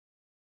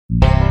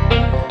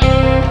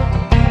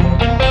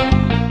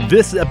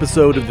This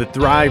episode of the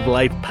Thrive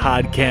Life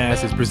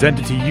podcast is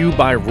presented to you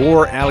by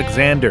Roar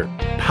Alexander,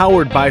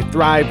 powered by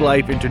Thrive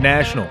Life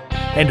International,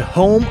 and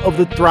home of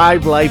the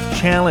Thrive Life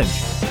Challenge.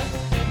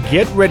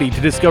 Get ready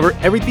to discover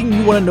everything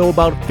you want to know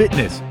about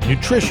fitness,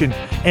 nutrition,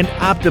 and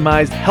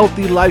optimized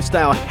healthy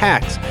lifestyle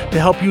hacks to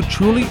help you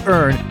truly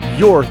earn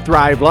your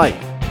Thrive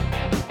Life.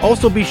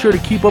 Also be sure to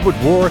keep up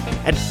with Roar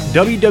at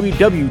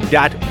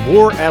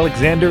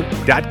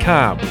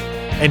www.roaralexander.com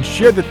and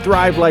share the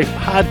Thrive Life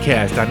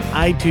podcast on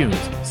iTunes,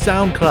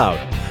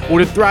 SoundCloud,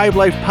 or the Thrive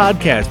Life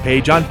podcast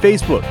page on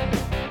Facebook.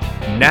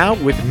 Now,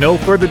 with no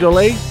further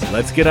delay,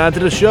 let's get on to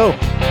the show.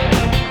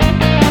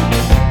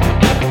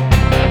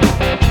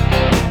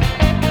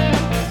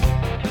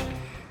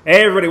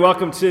 Hey everybody,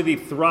 welcome to the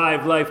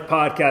Thrive Life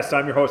podcast.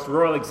 I'm your host,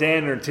 Roar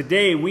Alexander, and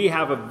today we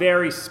have a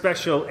very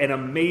special and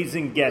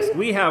amazing guest.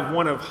 We have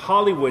one of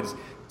Hollywood's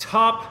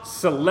top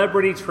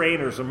celebrity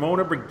trainers,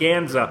 Ramona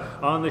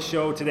Braganza, on the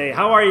show today.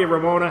 How are you,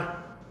 Ramona?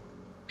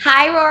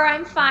 Hi, Roar.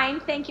 I'm fine.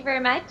 Thank you very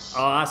much.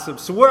 Awesome.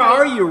 So where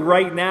are you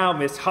right now,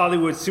 Miss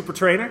Hollywood Super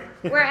Trainer?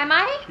 Where am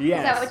I? Yes.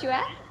 Is that what you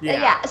asked?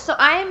 Yeah. So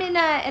I'm in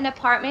an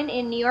apartment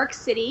in New York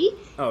City,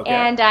 Okay.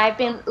 and I've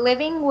been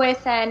living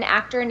with an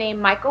actor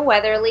named Michael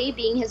Weatherly,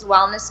 being his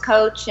wellness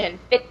coach and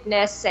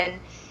fitness and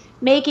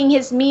making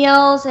his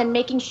meals and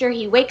making sure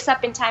he wakes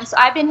up in time. So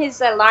I've been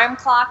his alarm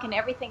clock and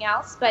everything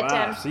else. But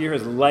Wow, so you're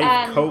his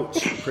life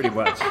coach, pretty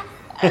much.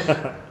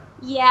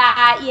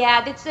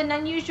 Yeah, it's an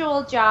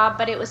unusual job,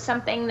 but it was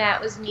something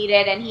that was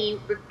needed, and he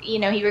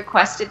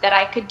requested that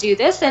I could do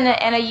this, and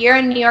a year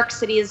in New York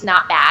City is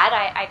not bad.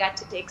 I got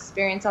to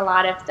experience a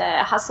lot of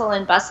the hustle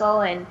and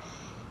bustle and,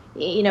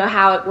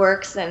 how it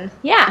works, and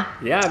yeah.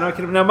 Yeah, no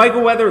kidding. Now,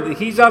 Michael Weatherly,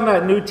 he's on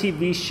that new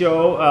TV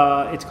show,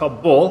 it's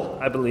called Bull,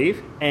 I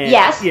believe. And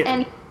yes, yeah,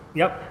 and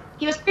yep.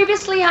 he was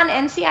previously on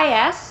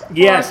NCIS.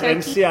 Yes, for 13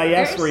 NCIS,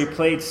 years. where he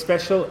played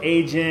Special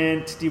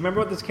Agent. Do you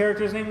remember what this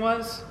character's name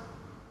was?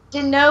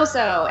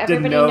 DiNozzo.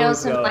 Everybody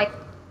knows him like.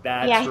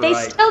 That's yeah, right. they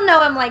still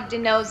know him like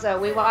DiNozzo.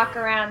 We walk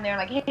around and they're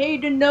like, "Hey,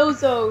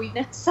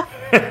 DiNozzo," So.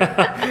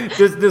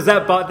 does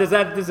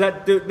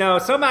that do, now?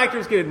 Some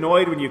actors get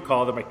annoyed when you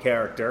call them a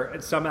character,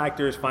 and some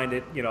actors find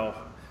it,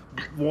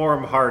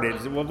 warm-hearted.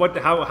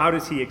 How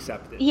does he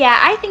accept it? Yeah,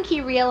 I think he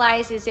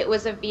realizes it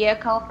was a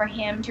vehicle for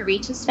him to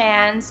reach his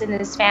fans, and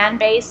his fan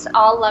base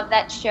all love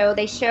that show.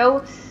 They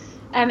show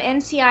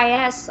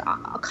NCIS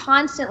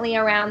constantly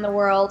around the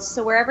world,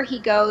 so wherever he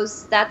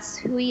goes, that's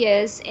who he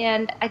is.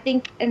 And I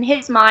think in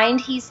his mind,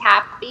 he's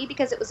happy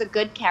because it was a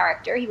good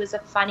character. He was a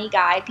funny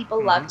guy.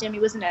 People loved him. He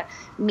wasn't a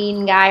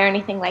mean guy or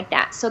anything like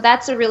that. So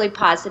that's a really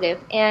positive.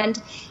 And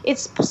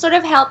it's sort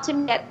of helped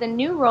him get the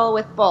new role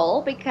with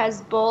Bull, because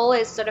Bull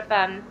is sort of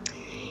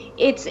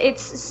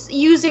it's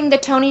using the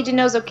Tony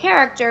DiNozzo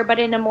character, but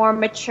in a more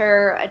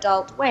mature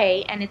adult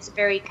way, and it's a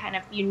very kind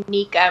of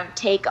unique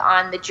take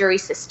on the jury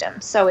system.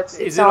 So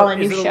it's all a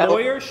new show. Is it a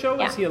lawyer show?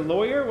 Yeah. Is he a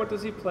lawyer? What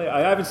does he play? I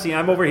haven't seen.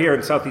 I'm over here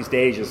in Southeast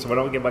Asia, so I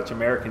don't get much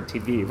American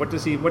TV. What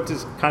does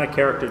kind of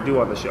character do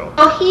on the show?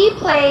 Well, he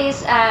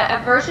plays a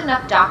version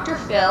of Dr.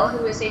 Phil,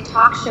 who is a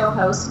talk show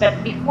host.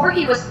 But before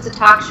he was a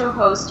talk show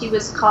host, he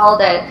was called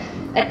a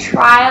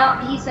trial.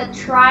 He's a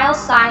trial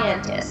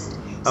scientist.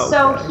 Okay.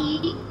 So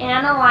he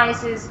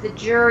analyzes the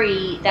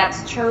jury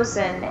that's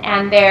chosen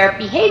and their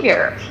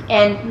behavior,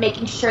 and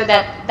making sure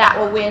that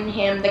will win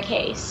him the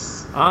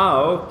case. Ah,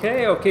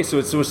 okay. So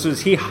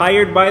is he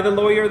hired by the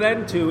lawyer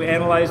then to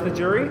analyze the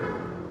jury?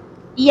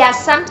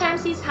 Yes,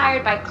 sometimes he's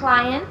hired by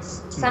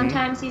clients.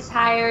 Sometimes he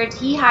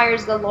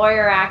hires the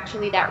lawyer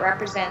actually that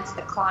represents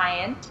the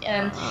client.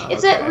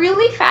 It's a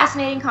really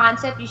fascinating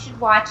concept. You should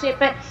watch it.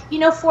 But,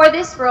 for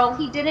this role,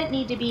 he didn't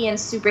need to be in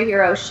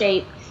superhero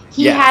shape.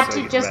 He had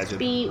to just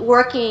be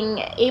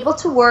able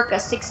to work a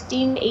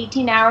 16,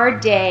 18-hour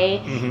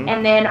day,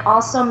 and then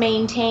also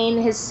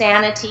maintain his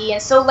sanity.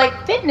 And so,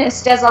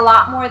 fitness does a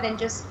lot more than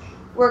just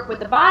work with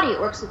the body.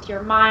 It works with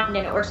your mind,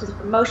 and it works with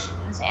your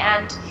emotions.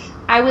 And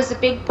I was a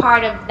big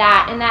part of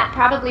that. And that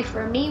probably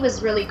for me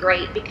was really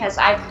great, because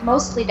I've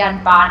mostly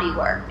done body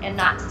work and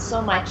not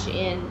so much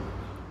in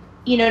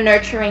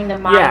nurturing the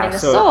mind and the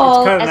soul. Yeah,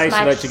 so it's kind of nice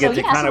that you get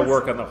to kind of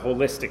work on the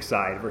holistic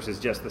side versus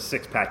just the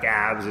six-pack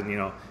abs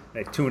and,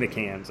 like tuna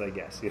cans, I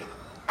guess. Yep.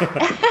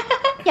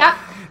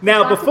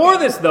 Now, before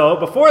this,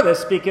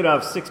 speaking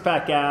of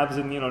six-pack abs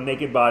and,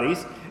 naked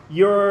bodies,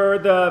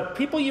 the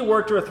people you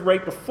worked with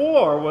right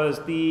before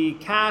was the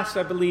cast,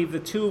 I believe, the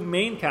two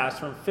main casts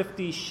from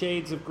 50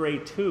 Shades of Grey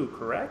 2,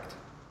 correct?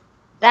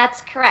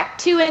 That's correct.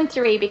 2 and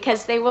 3,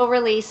 because they will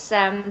release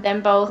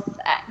them both.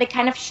 They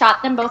kind of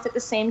shot them both at the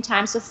same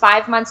time, so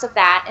 5 months of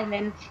that, and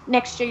then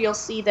next year you'll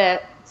see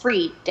the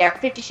Freed.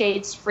 50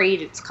 Shades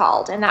Freed, it's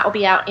called, and that will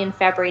be out in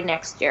February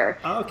next year.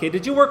 Okay.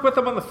 Did you work with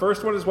them on the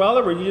first one as well,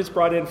 or were you just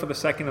brought in for the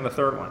second and the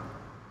third one?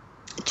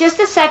 Just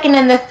the second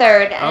and the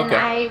third. And okay.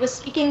 I was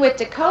speaking with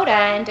Dakota,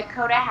 and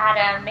Dakota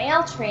had a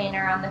male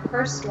trainer on the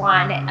first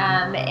one.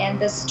 And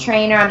this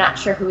trainer, I'm not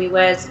sure who he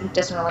was, it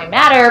doesn't really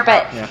matter,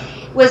 but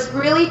was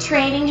really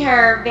training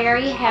her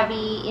very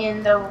heavy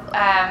in the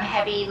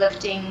heavy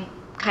lifting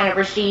kind of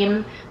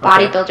regime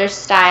Okay. bodybuilder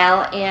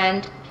style,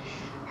 and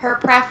her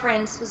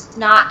preference was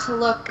not to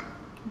look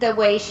the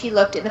way she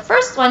looked in the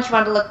first one. She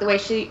wanted to look the way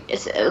she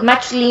is, a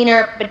much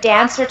leaner but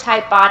dancer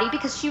type body,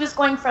 because she was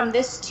going from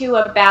this to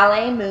a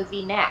ballet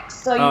movie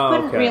next. So you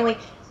couldn't okay. really,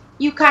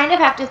 you kind of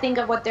have to think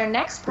of what their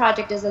next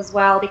project is as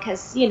well,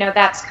 because, you know,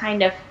 that's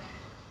kind of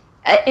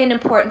an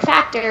important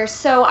factor.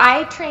 So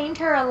I trained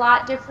her a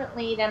lot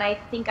differently than I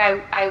think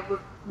I would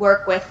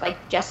work with,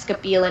 like Jessica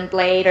Biel and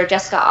Blade or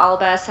Jessica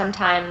Alba.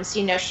 Sometimes,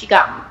 you know, she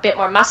got a bit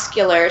more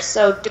muscular.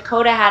 So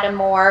Dakota had a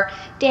more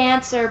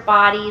dancer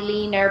body,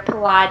 leaner,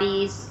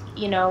 Pilates,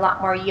 you know, a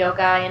lot more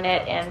yoga in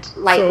it, and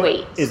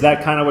lightweight. So is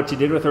that kind of what you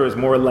did with her? Is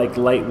more like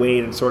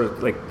lightweight and sort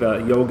of like the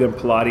yoga and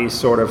Pilates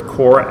sort of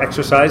core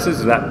exercises?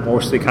 Is that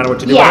mostly kind of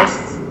what you did Yes.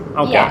 with her?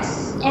 Okay.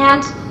 Yes.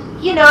 And,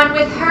 you know, and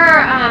with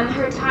her,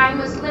 her time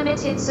was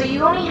limited, so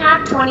you only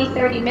have 20,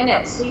 30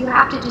 minutes. So you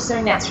have to do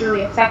something that's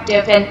really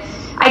effective. And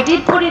I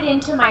did put it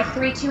into my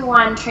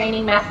 3-2-1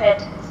 training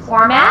method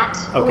format,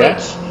 Okay.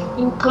 which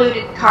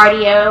included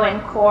cardio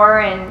and core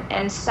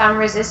and some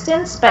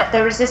resistance, but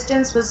the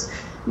resistance was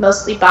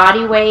mostly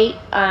body weight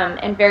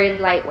and very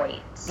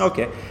lightweight.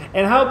 Okay.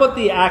 And how about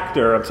the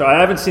actor? I'm sorry, I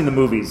haven't seen the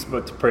movies,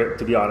 but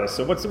to be honest,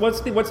 so what's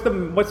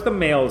the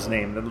male's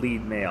name? The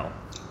lead male.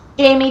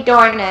 Jamie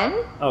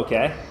Dornan.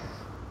 Okay.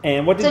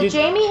 And what did So you?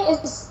 Jamie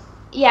is,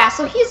 yeah,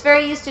 so he's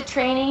very used to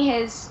training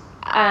his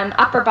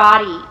upper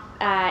body,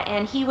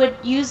 and he would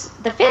use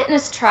the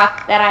fitness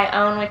truck that I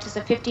own, which is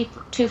a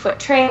 52-foot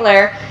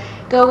trailer,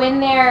 go in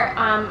there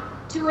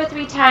 2 or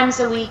 3 times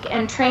a week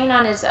and train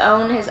on his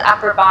own, his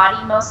upper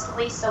body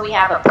mostly. So we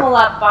have a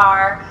pull-up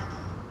bar,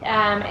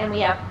 and we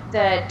have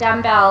the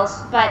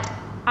dumbbells, but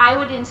I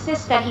would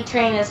insist that he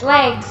train his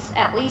legs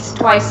at least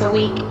twice a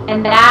week,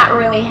 and that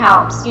really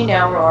helps. You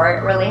know, Roar,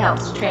 it really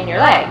helps to train your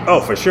legs. Oh,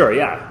 for sure,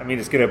 yeah. I mean,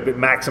 it's going to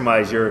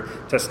maximize your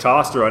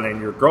testosterone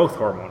and your growth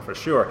hormone for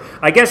sure.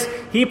 I guess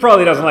he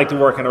probably doesn't like to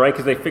work on it, right?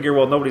 Because they figure,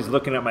 well, nobody's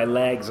looking at my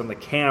legs on the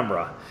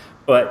camera.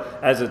 But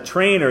as a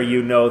trainer,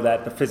 you know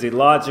that the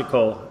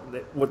physiological,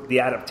 what the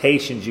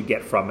adaptations you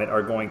get from it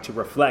are going to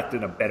reflect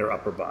in a better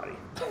upper body.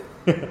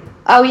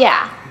 Oh,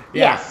 yeah.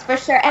 Yeah. Yes, for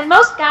sure. And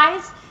most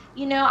guys,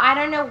 you know, I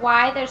don't know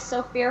why they're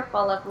so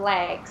fearful of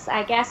legs.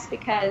 I guess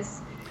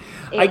because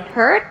it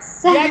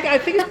hurts. Yeah, I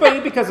think it's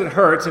probably because it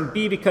hurts, and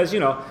B, because, you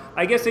know,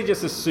 I guess they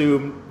just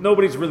assume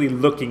nobody's really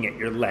looking at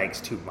your legs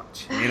too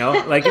much, you know?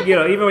 Like, you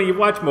know, even when you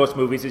watch most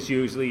movies, it's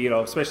usually, you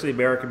know, especially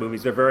American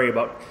movies, they're very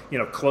about, you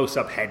know,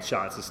 close-up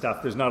headshots and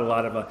stuff. There's not a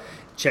lot of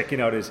checking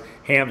out his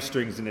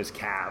hamstrings and his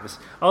calves.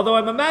 Although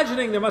I'm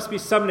imagining there must be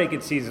some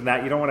naked scenes in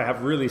that you don't want to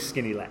have really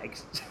skinny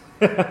legs.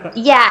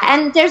 Yeah,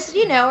 and there's,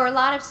 you know, a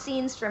lot of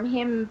scenes from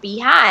him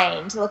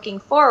behind looking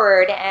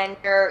forward, and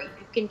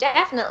you can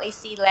definitely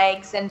see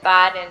legs and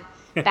butt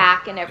and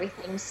back and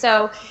everything.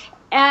 So,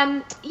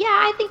 yeah,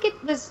 I think it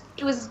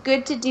was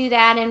good to do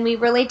that, and we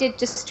really did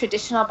just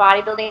traditional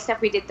bodybuilding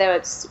stuff. We did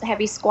those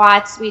heavy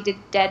squats, we did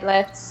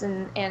deadlifts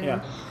and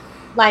Yeah.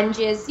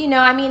 lunges. You know,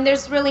 I mean,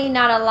 there's really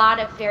not a lot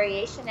of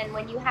variation, and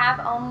when you have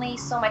only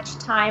so much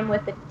time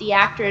with the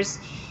actors,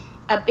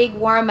 a big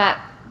warm-up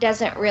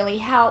doesn't really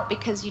help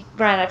because you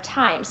run out of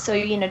time. So,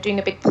 you know, doing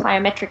a big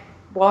plyometric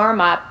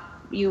warm-up,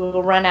 you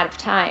will run out of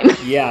time.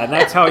 Yeah, and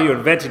that's how you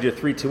invented your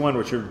 3-2-1,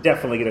 which you're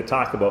definitely going to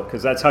talk about,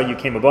 because that's how you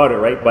came about it,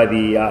 right? By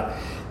the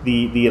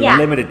Yeah.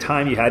 limited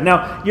time you had.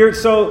 Now,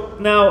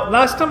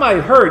 last time I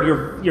heard,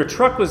 your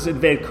truck was in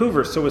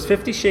Vancouver, so was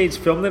 50 Shades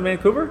filmed in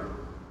Vancouver?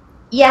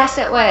 Yes,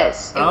 it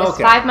was. It was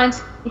okay. 5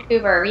 months in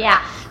Vancouver, yeah.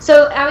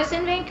 So I was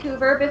in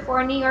Vancouver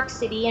before New York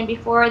City, and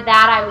before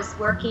that I was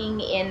working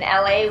in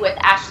LA with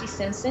Ashley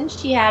Simpson.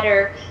 She had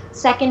her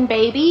second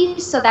baby,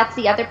 so that's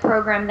the other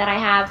program that I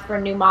have for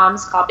new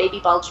moms called Baby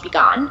Bulge Be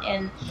Gone.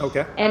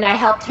 And I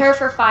helped her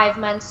for 5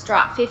 months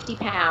drop 50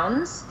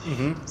 pounds.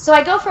 Mm-hmm. So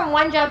I go from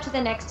one job to the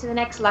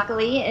next,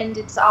 luckily, and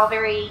it's all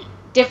very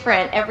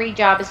different. Every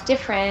job is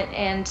different,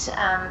 and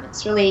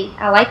it's really,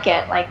 I like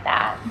it like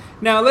that.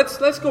 Now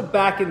let's go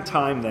back in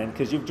time then,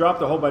 because you've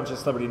dropped a whole bunch of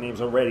celebrity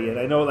names already, and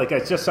I know, like I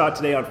just saw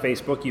today on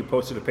Facebook, you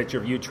posted a picture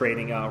of you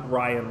training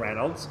Ryan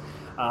Reynolds,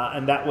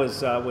 and that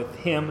was with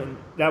him, and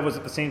that was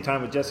at the same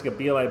time with Jessica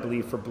Biel, I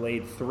believe, for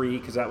Blade 3,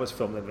 because that was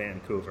filmed in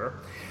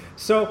Vancouver.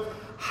 So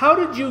how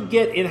did you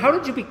get in? How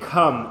did you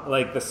become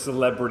like the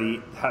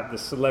celebrity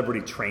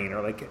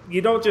trainer? Like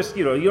you don't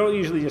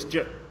usually just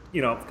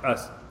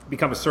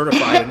become a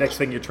certified, and next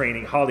thing you're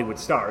training Hollywood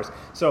stars.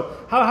 So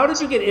how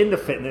did you get into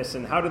fitness,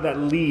 and how did that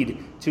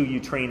lead to you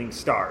training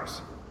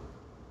stars?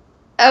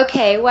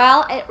 Okay,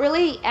 well, it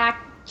really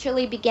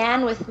actually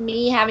began with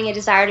me having a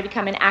desire to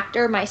become an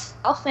actor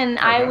myself, and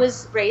Okay. I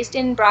was raised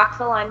in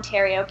Brockville,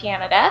 Ontario,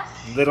 Canada.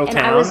 Little and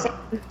town? I was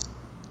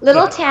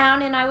little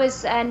town, and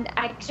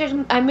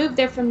I moved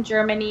there from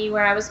Germany,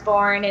 where I was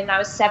born, and I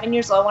was 7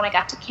 years old when I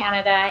got to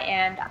Canada,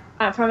 and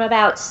from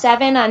about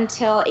 7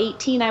 until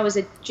 18, I was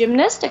a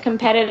gymnast, a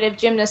competitive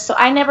gymnast, so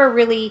I never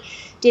really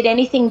did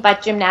anything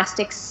but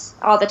gymnastics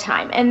all the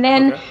time. And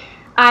then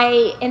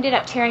I ended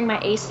up tearing my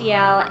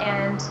ACL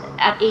and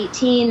at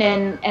 18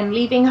 and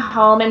leaving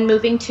home and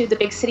moving to the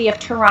big city of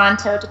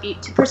Toronto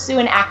to pursue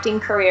an acting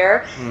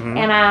career.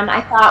 And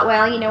I thought,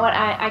 well, you know what,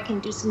 I can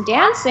do some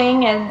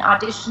dancing and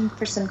audition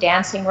for some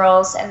dancing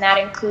roles, and that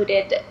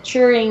included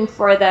cheering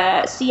for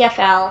the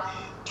CFL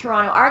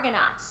Toronto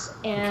Argonauts.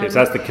 Okay, so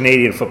that's the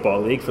Canadian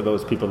Football League for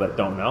those people that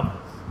don't know.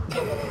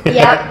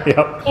 Yep.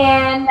 Yep.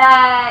 And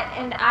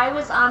I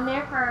was on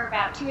there for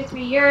about 2 or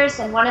 3 years,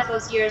 and one of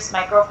those years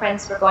my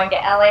girlfriends were going to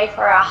LA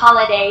for a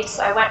holiday,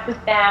 so I went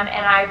with them,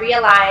 and I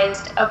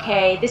realized,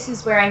 okay, this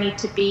is where I need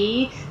to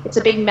be. It's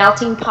a big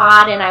melting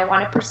pot, and I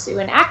want to pursue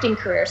an acting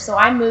career. So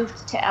I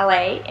moved to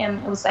LA,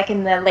 and it was like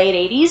in the late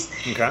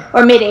 80s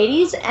or mid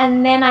 80s,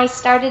 and then I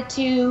started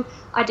to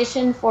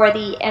audition for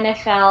the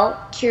NFL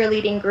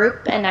cheerleading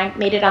group, and I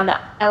made it on the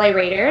LA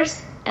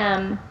Raiders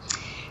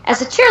as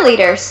a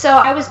cheerleader. So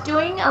I was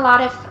doing a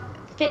lot of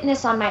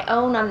fitness on my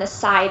own on the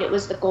side. It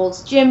was the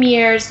Gold's Gym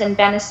years and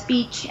Venice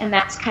Beach, and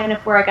that's kind of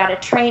where I got a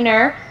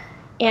trainer.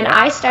 And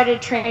I started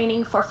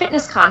training for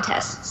fitness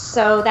contests.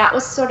 So that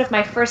was sort of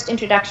my first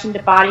introduction to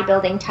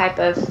bodybuilding type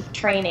of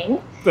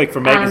training. Like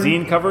for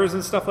magazine covers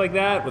and stuff like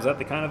that? Was that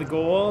the kind of the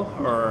goal?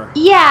 Or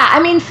Yeah,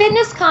 I mean,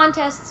 fitness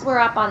contests were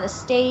up on the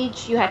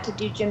stage. You had to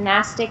do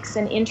gymnastics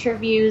and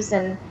interviews,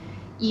 and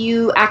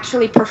you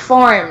actually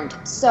performed.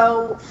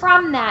 So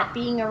from that,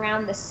 being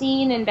around the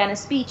scene in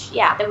Venice Beach,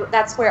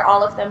 that's where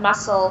all of the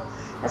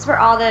that's where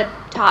all the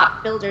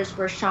top builders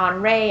were. Sean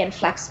Ray and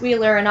Flex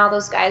Wheeler and all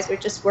those guys were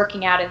just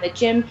working out in the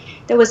gym.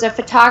 There was a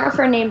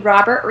photographer named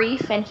Robert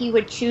Reef, and he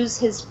would choose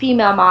his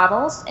female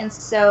models. And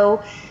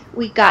so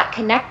we got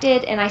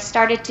connected, and I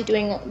started to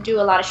do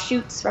a lot of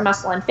shoots for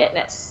Muscle and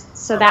Fitness.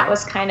 So that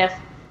was kind of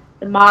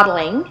the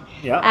modeling.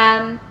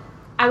 Yeah.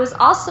 I was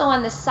also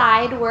on the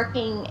side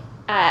working.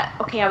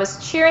 I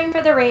was cheering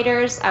for the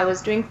Raiders, I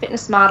was doing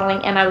fitness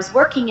modeling, and I was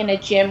working in a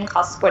gym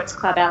called Sports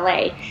Club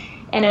LA.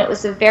 And it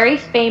was a very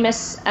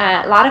famous,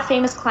 a lot of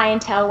famous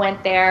clientele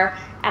went there.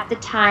 At the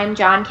time,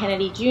 John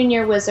Kennedy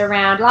Jr. was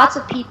around, lots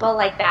of people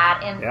like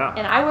that.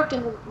 And I worked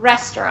in a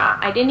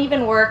restaurant. I didn't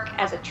even work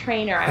as a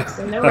trainer. I was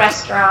in the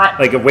restaurant.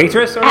 Like a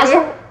waitress or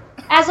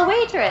as a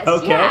waitress,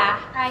 okay.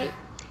 Yeah.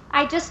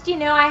 I just,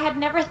 I had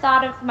never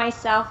thought of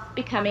myself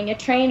becoming a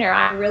trainer.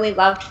 I really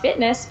loved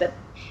fitness, but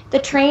the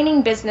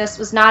training business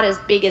was not as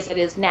big as it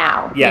is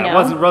now. Yeah,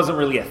 it wasn't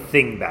really a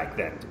thing back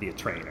then to be a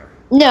trainer.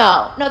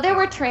 No, there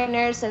were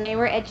trainers, and they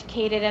were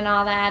educated and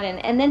all that.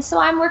 And then so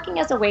I'm working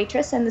as a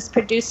waitress, and this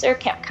producer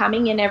kept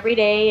coming in every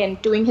day and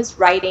doing his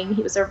writing.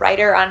 He was a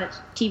writer on a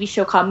TV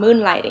show called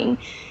Moonlighting.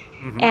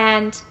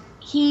 And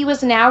he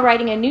was now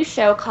writing a new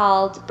show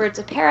called Birds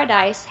of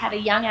Paradise, had a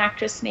young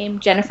actress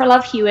named Jennifer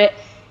Love Hewitt,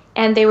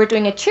 and they were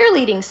doing a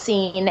cheerleading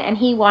scene, and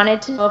he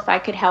wanted to know if I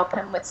could help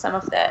him with some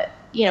of the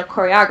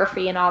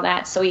choreography and all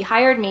that. So he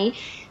hired me,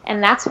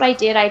 and that's what I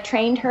did. I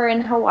trained her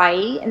in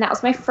Hawaii, and that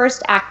was my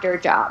first actor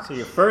job. So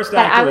your first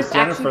actor was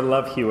Jennifer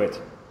Love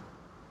Hewitt.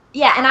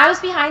 Yeah, and I was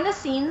behind the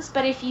scenes,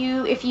 but if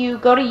you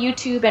go to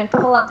YouTube and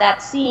pull up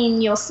that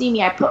scene, you'll see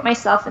me. I put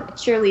myself in the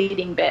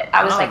cheerleading bit.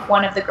 I was like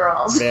one of the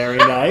girls. Very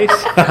nice.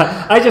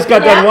 I just got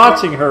done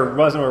watching her,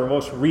 one of her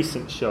most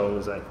recent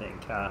shows, I think.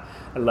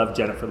 I love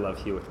Jennifer Love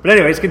Hewitt. But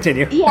anyways,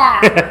 continue.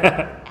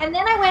 Yeah. And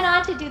then I went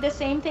on to do the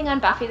same thing on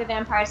Buffy the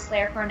Vampire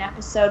Slayer for an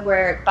episode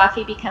where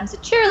Buffy becomes a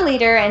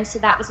cheerleader, and so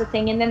that was the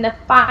thing. And then the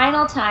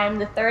final time,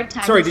 the third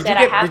time, sorry, did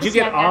you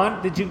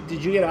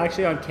get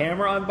actually on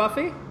camera on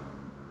Buffy?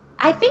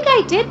 I think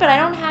I did, but I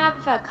don't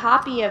have a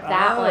copy of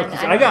that one.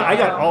 I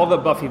got all the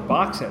Buffy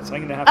box sets.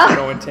 I'm gonna have to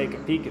go and take a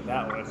peek at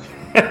that one.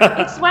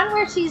 It's one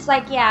where she's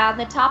on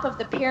the top of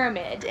the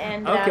pyramid,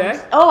 and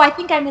I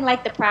think I'm in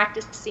the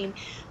practice scene.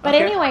 But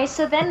anyway,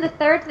 so then the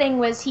third thing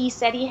was he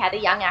said he had a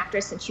young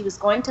actress, and she was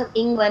going to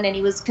England, and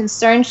he was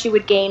concerned she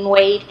would gain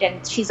weight,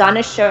 and she's on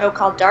a show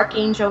called Dark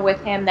Angel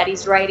with him that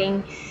he's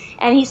writing,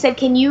 and he said,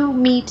 "Can you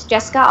meet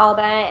Jessica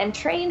Alba and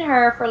train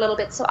her for a little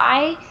bit?" So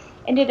I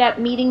ended up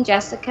meeting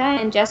Jessica,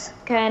 and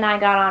Jessica and I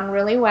got on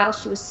really well.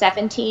 She was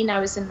 17, I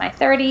was in my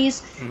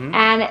 30s,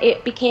 and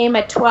it became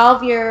a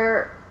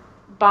 12-year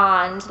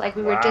bond.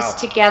 We were just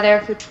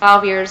together for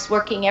 12 years,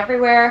 working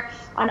everywhere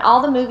on all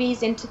the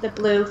movies, Into the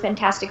Blue,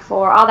 Fantastic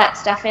Four, all that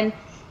stuff. And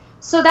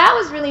so that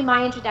was really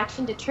my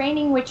introduction to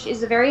training, which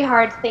is a very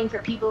hard thing for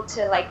people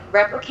to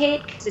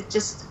replicate, because it's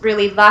just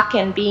really luck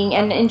and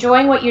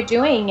enjoying what you're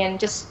doing, and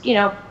just,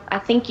 I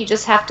think you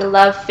just have to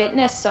love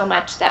fitness so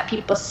much that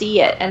people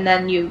see it, and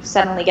then you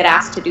suddenly get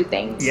asked to do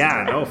things.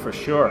 Yeah, no, for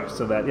sure.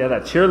 So that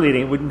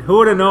cheerleading, who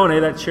would have known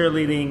that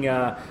cheerleading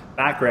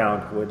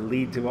background would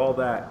lead to all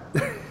that?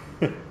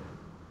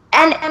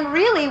 and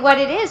really what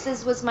it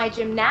was my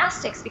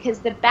gymnastics, because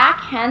the back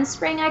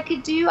handspring I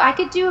could do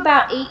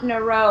about 8 in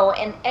a row,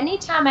 and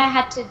anytime I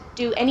had to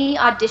do any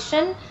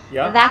audition,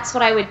 that's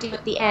what I would do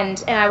at the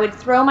end, and I would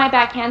throw my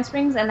back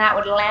handsprings, and that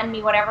would land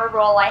me whatever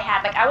role I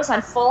had. Like I was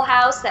on Full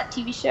House, that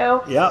TV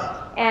show,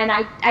 and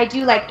I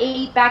do like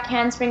 8 back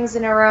handsprings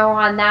in a row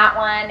on that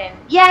one, and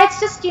it's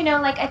just,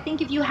 like I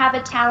think if you have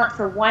a talent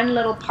for one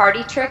little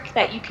party trick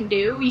that you can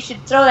do, you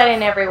should throw that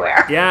in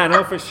everywhere. Yeah,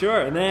 no, for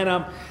sure. And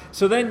then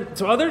so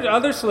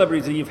other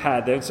celebrities that you've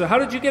had then. So how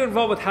did you get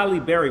involved with Halle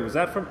Berry? Was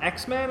that from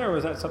X-Men or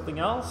was that something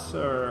else?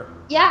 Or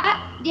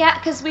Yeah,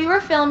 because we were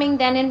filming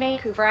then in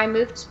Vancouver. I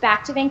moved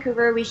back to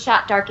Vancouver. We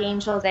shot Dark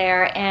Angel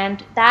there,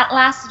 and that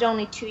lasted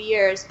only 2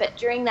 years. But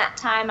during that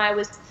time, I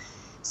was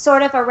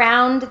sort of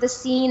around the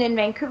scene in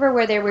Vancouver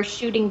where they were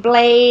shooting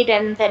Blade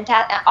and then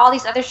all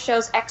these other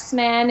shows,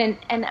 X-Men,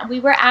 and we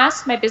were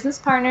asked, my business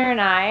partner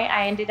and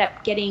I ended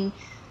up getting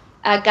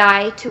a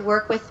guy to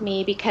work with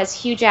me because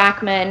Hugh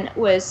Jackman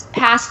was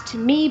passed to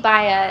me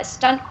by a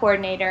stunt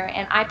coordinator,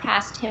 and I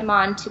passed him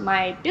on to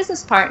my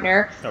business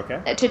partner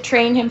to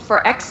train him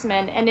for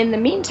X-Men. And in the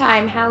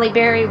meantime, Halle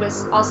Berry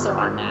was also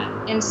on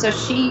that, and so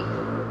she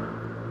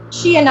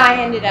and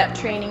I ended up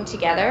training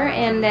together.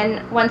 And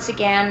then once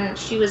again,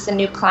 she was a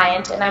new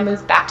client, and I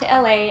moved back to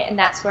LA, and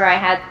that's where I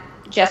had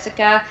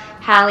Jessica,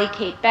 Halle,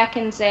 Kate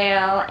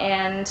Beckinsale,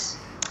 and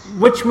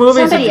Which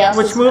movies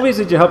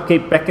did you help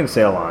Kate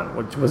Beckinsale on?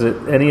 Was it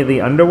any of the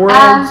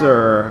Underworlds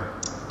or?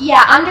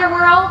 Yeah,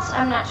 Underworld.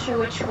 I'm not sure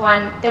which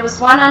one. There was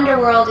one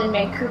Underworld in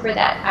Vancouver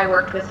that I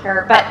worked with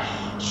her, but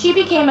she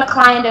became a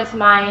client of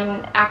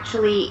mine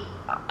actually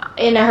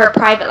in her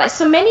private life.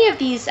 So many of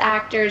these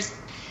actors,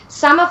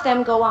 some of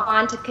them go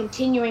on to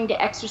continuing to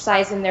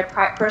exercise in their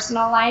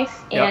personal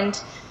life,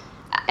 and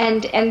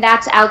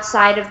that's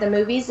outside of the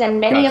movies, and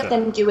many of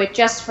them do it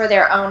just for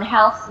their own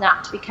health,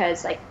 not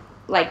because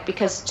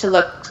because to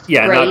look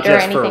great not just or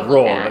anything for a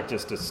role, like that. but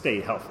just to stay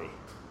healthy.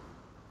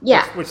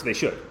 Yeah, which they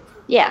should.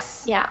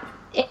 Yes, yeah,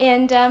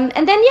 and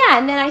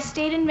then I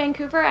stayed in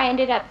Vancouver. I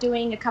ended up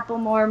doing a couple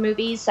more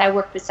movies. I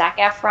worked with Zac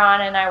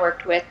Efron, and I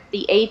worked with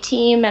the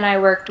A-Team, and I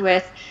worked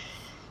with.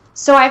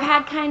 So I've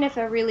had kind of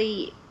a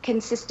really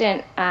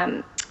consistent,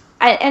 and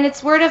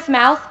it's word of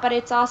mouth, but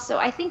it's also,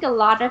 I think a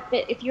lot of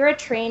it. If you're a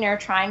trainer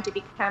trying to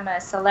become a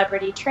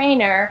celebrity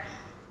trainer,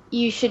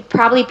 you should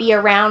probably be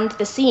around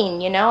the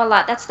scene, a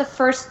lot. That's the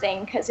first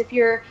thing, because if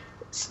you're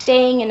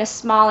staying in a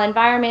small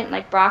environment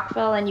like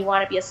Brockville and you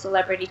want to be a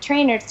celebrity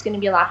trainer, it's going to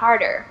be a lot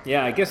harder.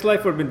 Yeah, I guess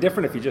life would have been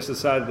different if you just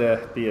decided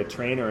to be a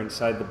trainer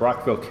inside the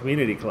Brockville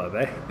Community Club,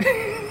 eh?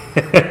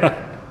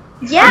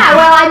 Yeah,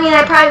 well, I mean,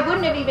 I probably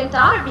wouldn't have even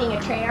thought of being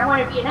a trainer. I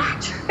want to be an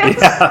actress.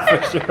 Yeah,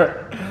 for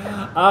sure.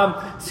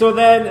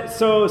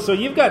 So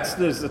you've got,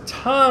 there's a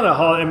ton of,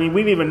 I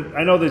mean,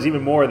 I know there's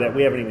even more that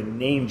we haven't even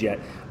named yet,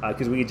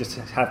 because we just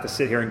have to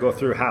sit here and go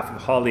through half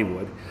of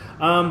Hollywood.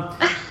 Now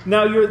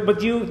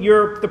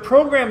the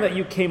program that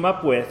you came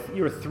up with,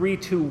 your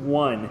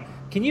 3-2-1,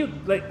 can you,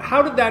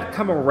 how did that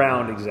come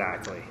around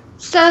exactly?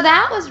 So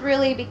that was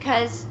really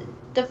because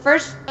the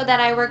first show that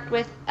I worked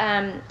with,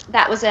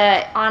 that was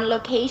a on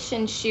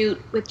location shoot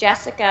with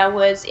Jessica,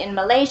 was in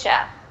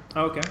Malaysia.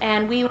 Okay.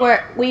 And we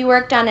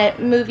worked on a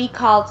movie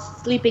called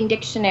Sleeping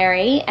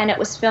Dictionary, and it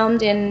was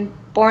filmed in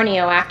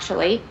Borneo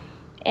actually,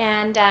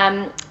 and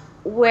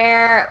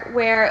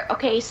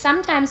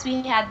sometimes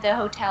we had the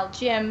hotel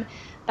gym,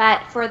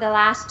 but for the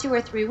last 2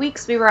 or 3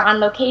 weeks we were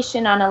on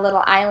location on a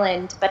little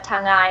island,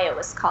 Batangai it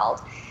was called.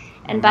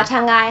 And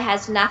Batangai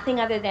has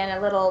nothing other than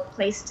a little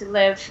place to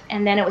live,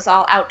 and then it was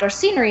all outdoor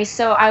scenery.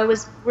 So I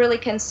was really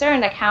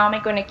concerned, how am I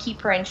going to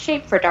keep her in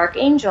shape for Dark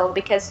Angel?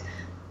 Because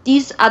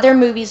these other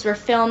movies were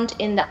filmed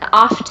in the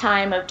off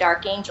time of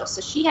Dark Angel.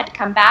 So she had to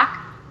come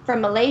back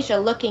from Malaysia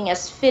looking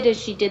as fit as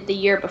she did the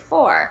year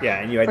before. Yeah,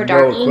 and you had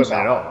no equipment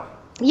at all.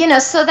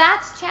 So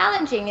that's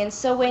challenging. And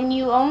so when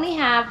you only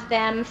have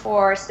them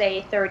for,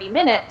 say, 30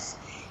 minutes,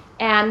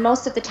 and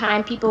most of the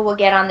time people will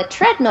get on the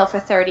treadmill for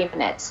 30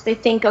 minutes. They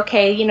think,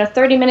 30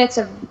 minutes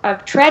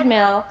of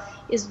treadmill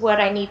is what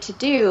I need to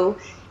do.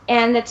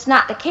 And it's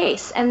not the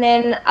case. And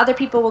then other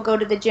people will go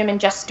to the gym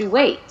and just do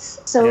weights.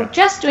 So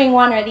just doing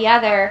one or the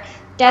other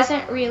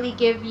doesn't really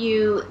give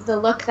you the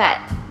look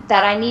that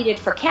I needed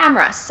for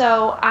camera.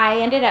 So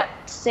I ended up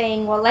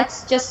saying, well,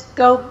 let's just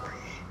go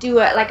do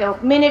a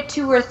minute,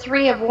 2 or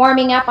 3 of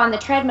warming up on the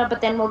treadmill,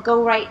 but then we'll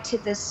go right to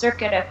the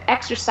circuit of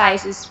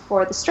exercises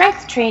for the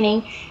strength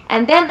training.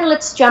 And then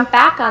let's jump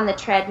back on the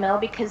treadmill,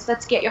 because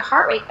let's get your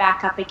heart rate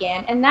back up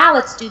again. And now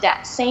let's do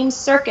that same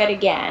circuit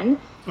again.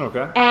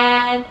 Okay.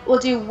 And we'll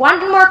do one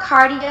more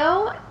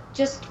cardio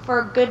just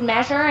for good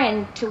measure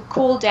and to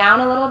cool down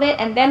a little bit,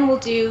 and then we'll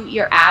do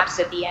your abs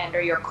at the end,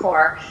 or your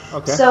core.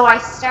 Okay. So I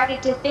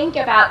started to think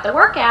about the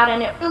workout,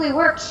 and it really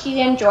worked.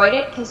 She enjoyed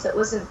it because it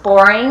wasn't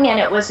boring, and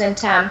it wasn't,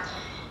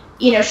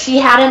 she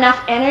had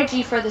enough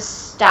energy for the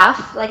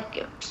stuff.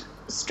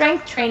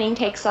 Strength training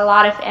takes a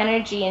lot of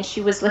energy, and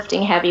she was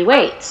lifting heavy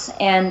weights.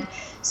 And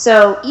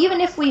so even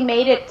if we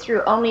made it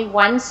through only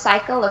one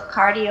cycle of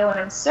cardio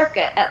and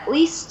circuit, at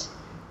least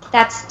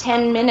that's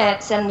 10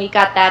 minutes, and we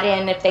got that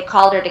in if they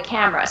called her to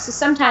camera. So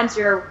sometimes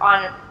you're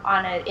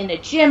in a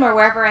gym or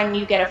wherever, and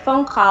you get a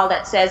phone call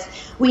that says,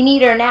 we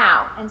need her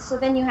now. And so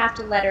then you have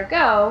to let her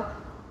go,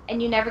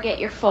 and you never get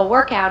your full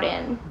workout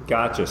in.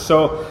 Gotcha.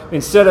 So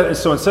instead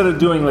of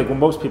doing like what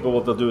most people,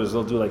 what they'll do is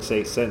they'll do like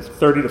say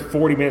 30 to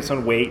 40 minutes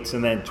on weights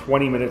and then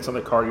 20 minutes on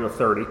the cardio,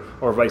 30,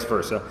 or vice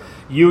versa.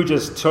 You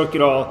just took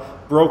it all,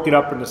 broke it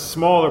up into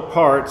smaller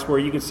parts where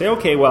you could say,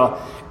 okay,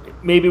 well,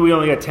 maybe we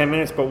only got 10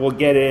 minutes, but we'll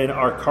get in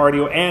our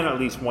cardio and at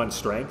least one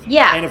strength.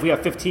 Yeah. And if we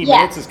have 15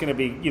 minutes, it's going to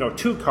be,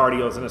 2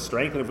 cardios and a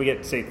strength. And if we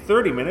get, say,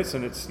 30 minutes,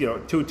 and it's,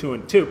 2, 2,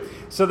 and 2.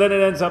 So then it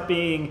ends up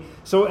being,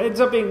 so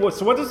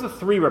what does the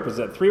 3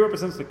 represent? 3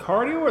 represents the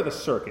cardio or the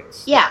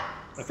circuits? Yeah.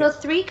 Okay. So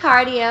 3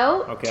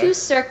 cardio, okay. 2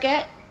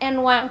 circuit,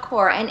 and 1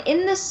 core. And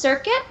in the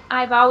circuit,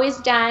 I've always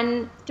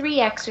done 3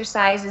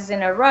 exercises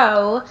in a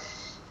row.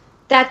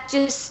 That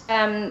just,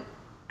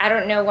 I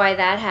don't know why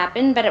that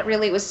happened, but it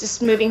really was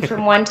just moving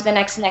from one to the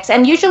next and next.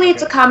 And usually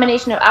it's a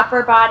combination of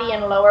upper body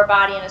and lower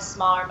body and a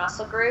smaller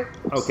muscle group.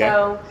 Okay.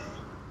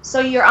 So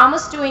you're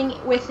almost doing,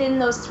 within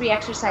those 3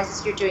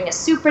 exercises, you're doing a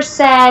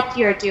superset,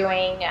 you're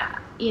doing,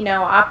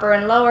 upper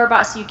and lower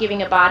body, so you're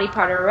giving a body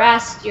part a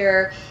rest,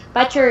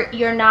 but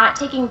you're not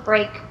taking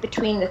break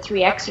between the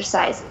 3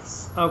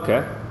 exercises.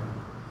 Okay.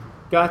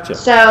 Gotcha.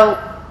 So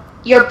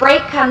your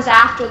break comes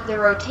after the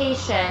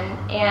rotation,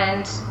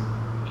 and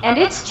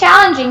it's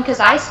challenging because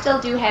I still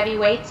do heavy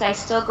weights. I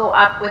still go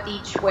up with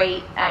each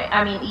weight.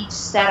 Each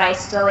set I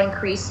still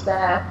increase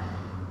the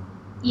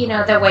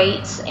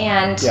weights,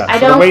 and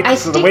I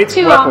stick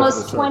to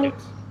almost 20.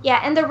 Yeah,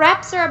 and the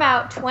reps are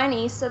about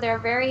 20, so they're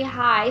very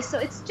high. So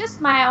it's just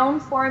my own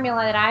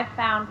formula that I've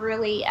found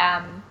really,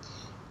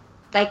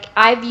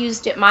 I've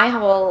used it my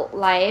whole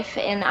life,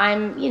 and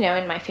I'm,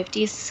 in my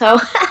 50s, so.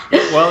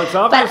 Well, it's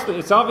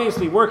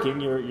obviously working.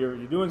 You're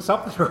doing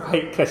something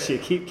right because you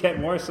keep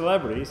getting more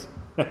celebrities.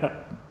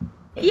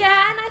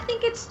 Yeah, and I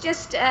think it's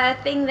just a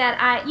thing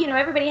that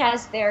everybody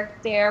has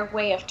their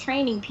way of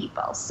training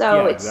people.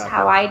 So it's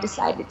how I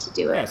decided to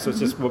do it. Yeah, so it's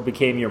just what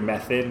became your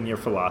method and your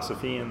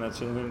philosophy, and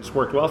it's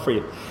worked well for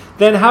you.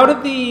 Then how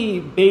did the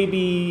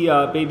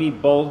baby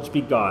bulge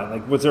be gone?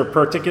 Like, was there a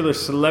particular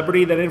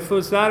celebrity that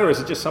influenced that, or is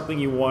it just something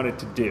you wanted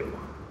to do?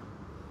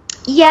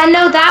 Yeah,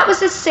 no, that was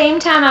the same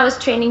time I was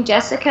training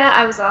Jessica.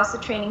 I was also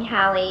training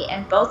Hallie,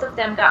 and both of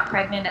them got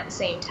pregnant at the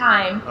same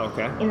time.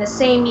 Okay. In the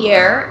same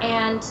year,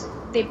 and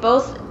they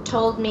both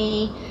told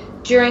me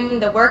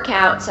during the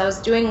workouts I was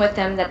doing with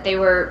them that they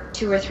were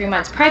 2 or 3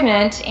 months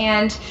pregnant,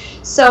 and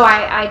so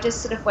I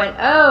just sort of went,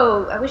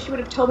 oh, I wish you would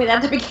have told me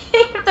that at the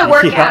beginning of the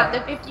workout, the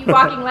 50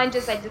 walking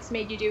lunges I just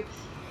made you do.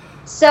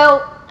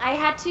 So I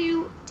had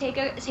to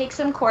take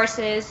some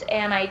courses,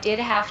 and I did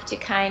have to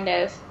kind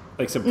of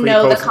like some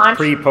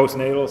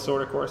pre-postnatal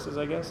sort of courses,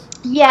 I guess?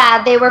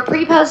 Yeah, they were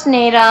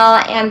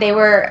pre-postnatal, and they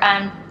were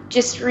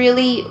just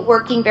really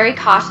working very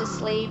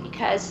cautiously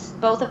because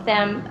both of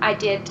them I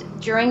did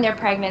during their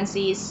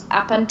pregnancies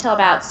up until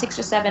about 6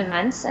 or 7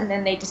 months, and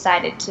then they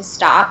decided to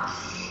stop.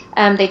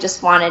 They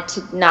just wanted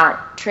to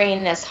not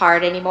train as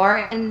hard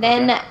anymore. And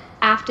then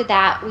after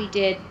that, we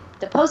did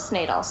the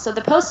postnatal. So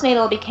the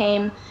postnatal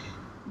became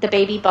the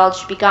Baby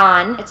Bulge Be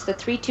Gone. It's the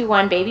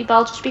 3-2-1 Baby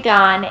Bulge Be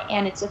Gone,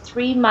 and it's a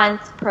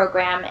 3-month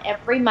program.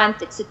 Every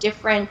month it's a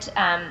different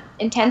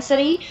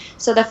intensity.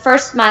 So the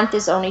first month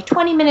is only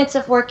 20 minutes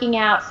of working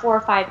out 4 or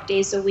 5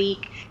 days a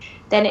week.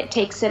 Then it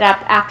takes it up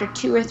after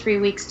 2 or 3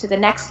 weeks to the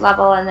next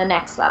level and the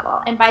next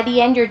level. And by the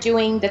end, you're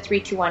doing the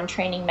 3-2-1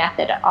 training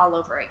method all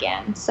over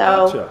again.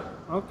 So gotcha.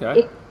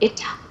 Okay.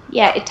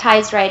 It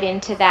ties right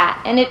into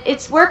that. And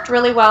it's worked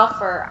really well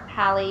for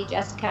Hallie,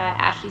 Jessica,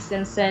 Ashley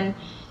Simpson.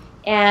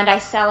 And I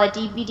sell a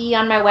DVD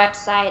on my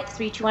website,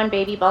 3-2-1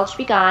 Baby Bulge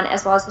Be Gone,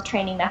 as well as the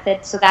training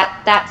method, so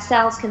that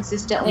sells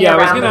consistently around the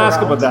world. Yeah, I was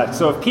going to ask about that.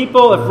 So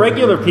if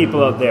regular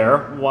people out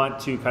there want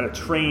to kind of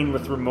train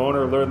with Ramona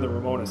or learn the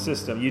Ramona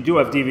system, you do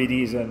have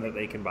DVDs in that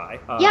they can buy.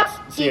 Yep,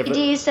 so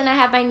DVDs, and I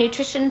have my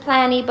nutrition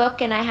plan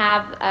ebook, and I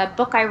have a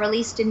book I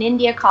released in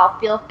India called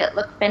Feel Fit,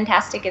 Look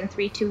Fantastic in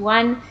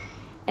 3-2-1,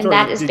 and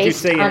that is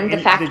based on the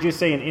fact... Did you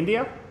say in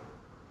India?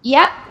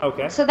 Yep.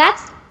 Okay. So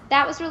that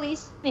was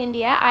released in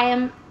India.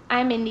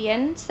 I'm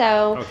Indian,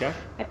 so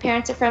my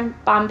parents are from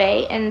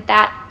Bombay, and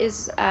that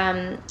is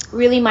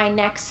really my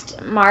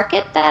next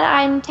market that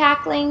I'm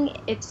tackling.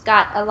 It's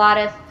got a lot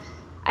of,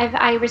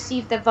 I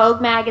received the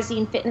Vogue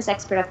Magazine Fitness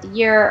Expert of the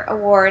Year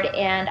award,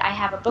 and I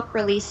have a book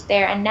released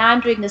there, and now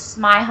I'm doing this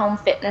My Home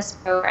Fitness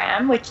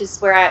program, which is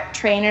where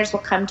trainers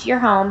will come to your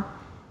home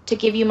to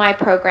give you my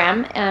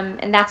program,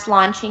 and that's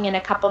launching in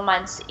a couple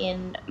months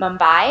in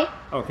Mumbai.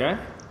 Okay.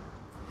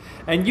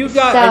 And you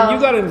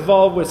got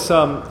involved with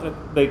some,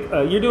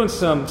 you're doing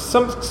some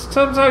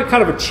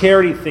kind of a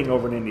charity thing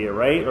over in India,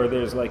 right? Or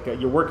there's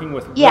you're working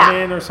with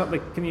women or something.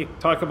 Can you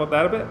talk about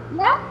that a bit?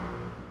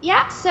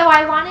 Yeah. So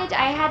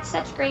I had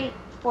such great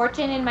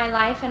fortune in my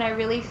life, and I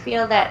really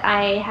feel that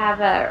I have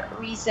a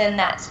reason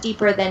that's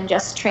deeper than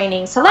just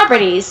training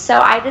celebrities. So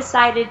I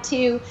decided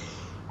to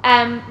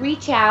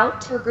reach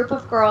out to a group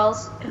of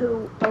girls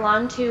who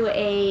belong to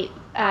a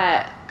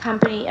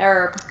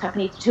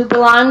who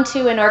belong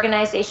to an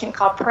organization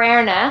called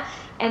Prerna,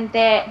 and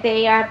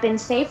they have been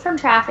saved from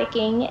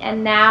trafficking,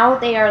 and now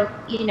they are,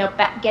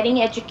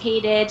 getting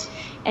educated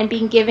and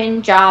being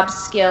given job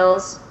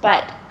skills.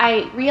 But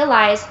I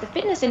realize the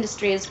fitness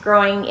industry is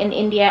growing in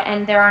India,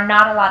 and there are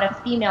not a lot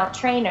of female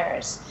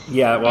trainers.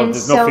 Yeah, well,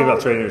 there's no female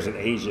trainers in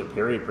Asia,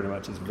 period, pretty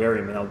much. It's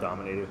very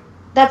male-dominated.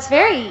 It's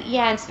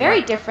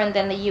very different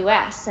than the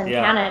U.S. and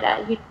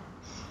Canada.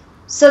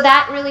 So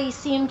that really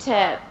seemed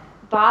to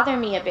bother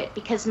me a bit,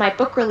 because my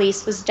book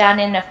release was done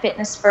in a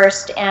fitness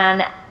first,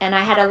 and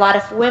I had a lot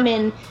of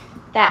women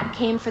that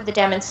came for the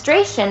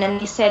demonstration,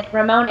 and they said,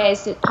 Ramona,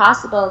 is it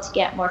possible to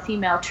get more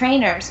female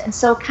trainers? And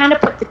so kind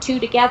of put the two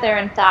together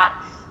and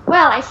thought,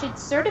 well, I should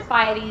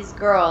certify these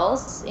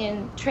girls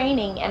in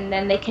training, and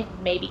then they can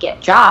maybe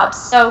get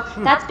jobs. So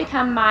that's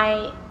become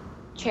my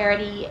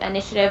charity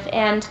initiative,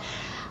 and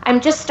I'm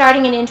just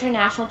starting an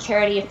international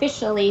charity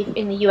officially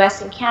in the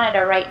U.S. and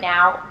Canada right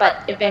now,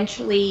 but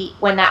eventually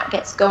when that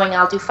gets going,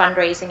 I'll do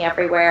fundraising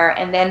everywhere.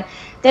 And then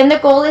the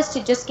goal is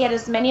to just get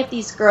as many of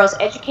these girls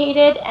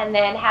educated and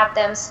then have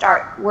them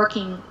start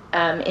working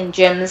in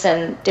gyms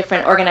and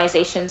different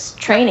organizations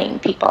training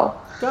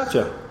people.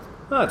 Gotcha.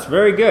 Oh, that's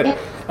very good. Yeah.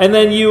 And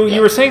then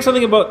you were saying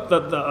something about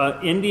the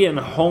Indian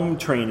home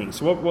training.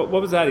 So what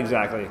was that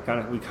exactly?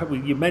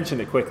 You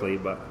mentioned it quickly,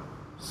 but...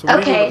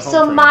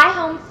 So My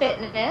Home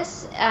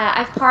Fitness,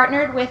 I've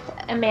partnered with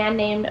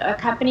a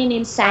company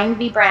named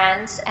Sangvi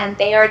Brands, and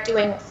they are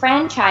doing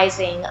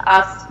franchising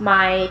of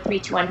my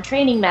 3-to-1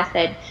 training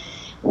method,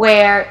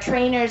 where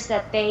trainers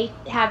that they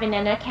have in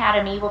an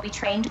academy will be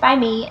trained by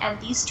me, and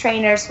these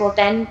trainers will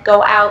then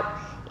go out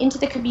into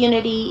the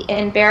community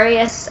in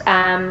various,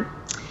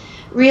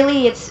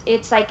 really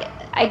it's like,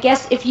 I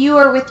guess if you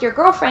were with your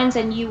girlfriends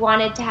and you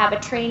wanted to have a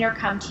trainer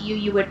come to you,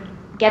 you would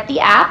get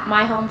the app,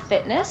 My Home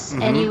Fitness,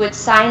 and you would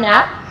sign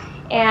up,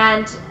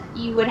 and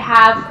you would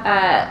have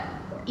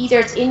either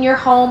it's in your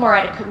home or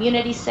at a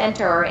community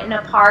center or in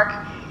a park,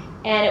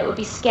 and it would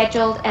be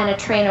scheduled, and a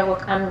trainer will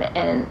come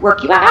and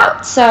work you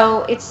out.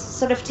 So it's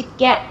sort of to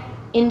get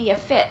India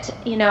fit.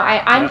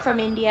 I'm from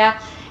India,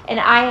 and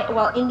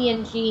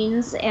Indian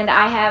genes, and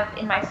I have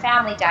in my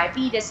family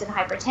diabetes and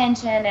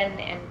hypertension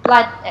and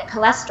blood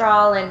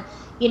cholesterol and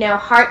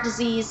heart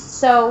disease.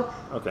 So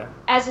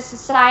as a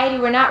society,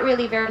 we're not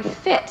really very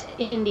fit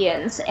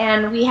Indians,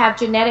 and we have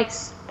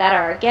genetics that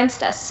are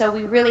against us. So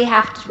we really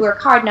have to work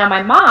hard. Now,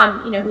 my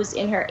mom, who's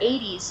in her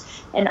 80s,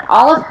 and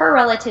all of her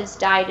relatives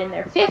died in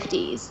their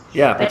 50s.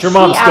 Yeah, but your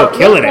mom's still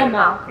killing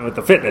it with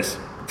the fitness.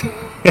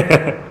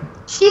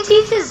 She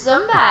teaches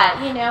Zumba,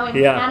 in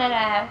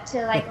Canada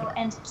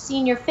and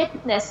senior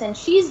fitness, and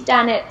she's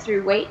done it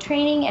through weight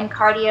training and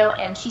cardio,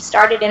 and she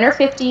started in her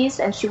 50s,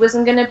 and she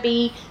wasn't going to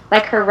be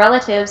like her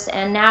relatives,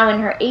 and now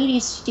in her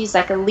 80s, she's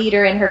like a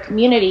leader in her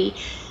community.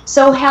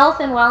 So health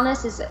and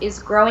wellness is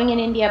growing in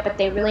India, but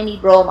they really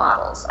need role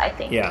models, I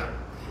think.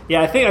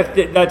 Yeah, I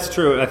think that's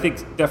true. I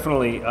think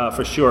definitely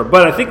for sure.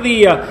 But I think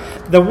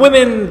the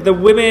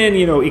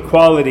women,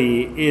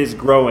 equality is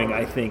growing.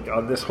 I think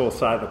on this whole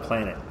side of the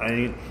planet. I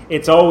mean,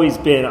 it's always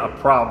been a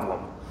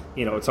problem.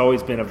 It's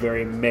always been a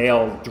very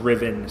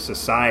male-driven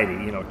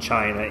society.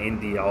 China,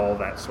 India, all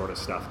that sort of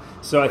stuff.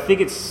 So I think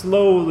it's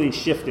slowly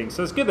shifting.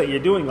 So it's good that you're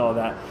doing all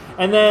that.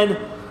 And then,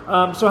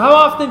 so how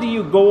often do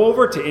you go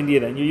over to India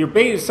then?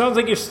 It sounds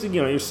like you're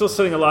still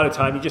spending a lot of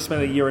time. You just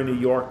spent a year in New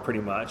York pretty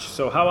much.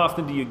 So how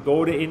often do you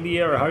go to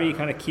India, or how are you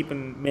kind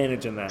of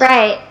managing that?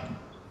 Right.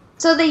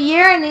 So the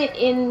year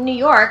in New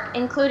York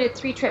included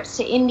 3 trips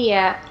to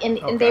India,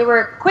 and they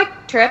were quick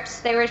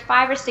trips. They were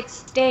 5 or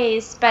 6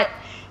 days, but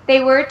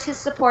they were to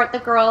support the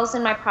girls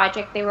in my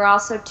project. They were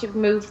also to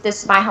move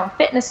this My Home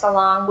Fitness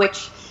along,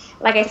 which,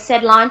 like I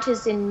said,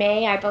 launches in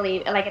May, I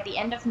believe, like at the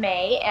end of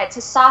May. It's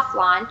a soft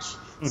launch.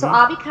 So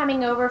I'll be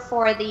coming over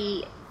for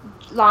the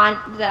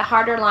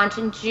harder launch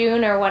in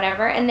June or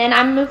whatever, and then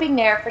I'm moving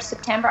there for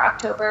September,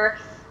 October,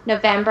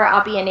 November.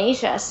 I'll be in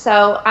Asia.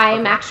 So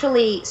I'm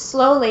actually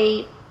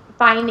slowly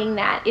finding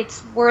that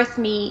it's worth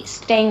me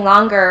staying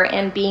longer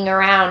and being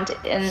around.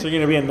 And so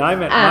you're going to be in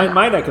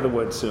my neck of the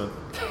woods soon.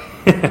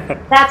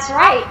 That's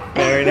right.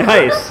 Very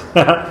nice.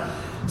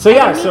 So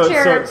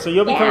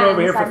you'll be coming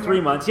over here for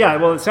 3 months. Yeah,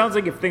 well, it sounds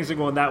like if things are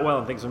going that well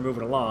and things are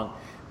moving along,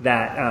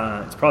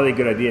 that it's probably a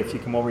good idea if you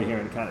come over here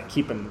and kind of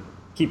keep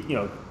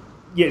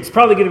it's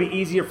probably going to be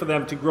easier for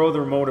them to grow the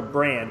Ramona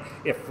brand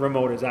if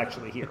Ramona is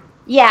actually here.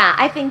 Yeah,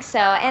 I think so.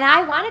 And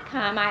I want to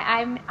come.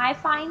 I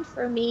find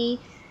for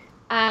me,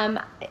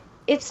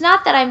 it's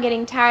not that I'm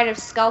getting tired of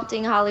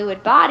sculpting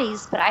Hollywood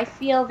bodies, but I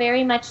feel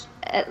very much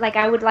like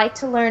I would like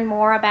to learn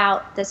more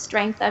about the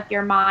strength of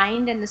your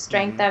mind and the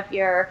strength of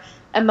your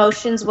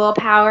emotions,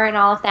 willpower, and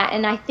all of that.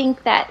 And I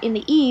think that in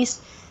the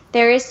East,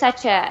 there is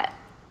such a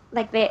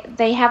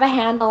they have a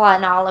handle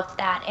on all of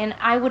that, and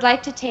I would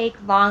like to take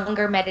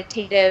longer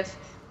meditative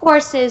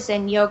courses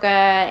and yoga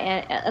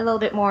and a little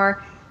bit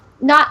more,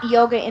 not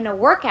yoga in a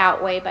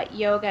workout way, but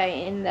yoga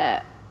in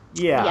the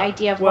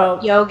idea of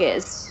what yoga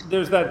is.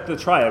 There's the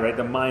triad, right?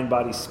 The mind,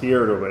 body,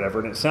 spirit, or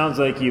whatever, and it sounds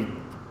like you've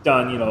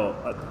done,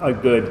 a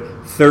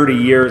good 30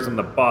 years on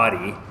the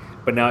body,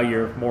 but now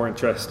you're more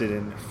interested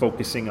in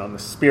focusing on the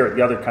spirit,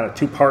 the other kind of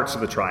two parts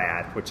of the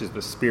triad, which is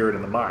the spirit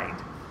and the mind.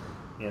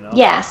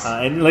 Yes.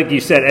 And like you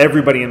said,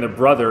 everybody and their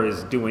brother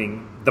is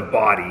doing the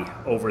body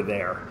over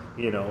there,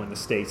 in the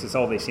States. It's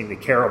all they seem to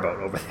care about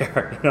over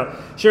there.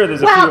 Sure,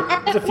 there's a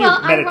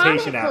few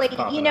meditation apps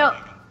popping up.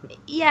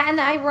 Yeah, and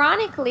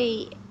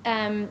ironically,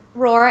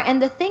 Roar,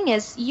 and the thing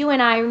is, you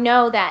and I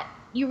know that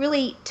you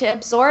really, to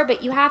absorb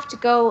it, you have to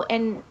go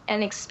and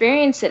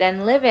experience it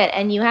and live it,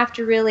 and you have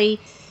to really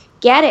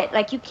get it.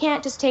 Like, you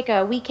can't just take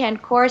a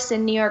weekend course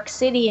in New York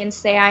City and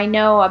say, I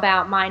know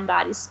about mind,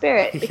 body,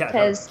 spirit.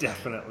 Because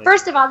definitely.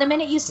 First of all, the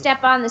minute you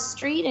step on the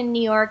street in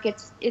New York,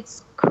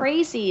 it's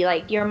crazy.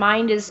 Like, your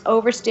mind is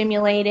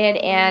overstimulated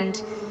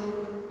and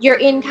you're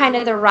in kind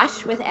of the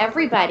rush with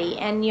everybody,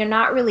 and you're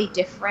not really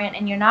different,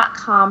 and you're not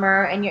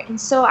calmer,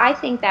 and so I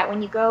think that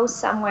when you go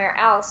somewhere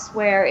else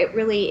where it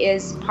really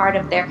is part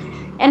of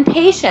and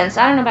patience.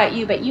 I don't know about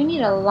you, but you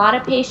need a lot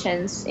of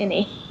patience in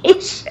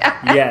Asia.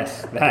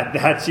 Yes,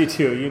 that's you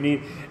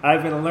too.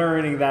 I've been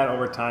learning that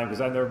over time because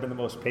I've never been the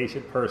most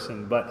patient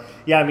person. But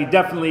yeah, I mean,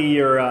 definitely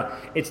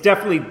it's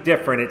definitely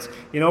different. It's,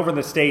 over in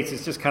the States,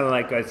 it's just kind of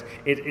like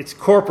it's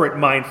corporate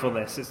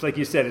mindfulness. It's like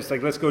you said, it's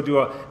like, let's go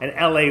do an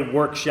LA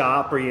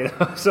workshop or,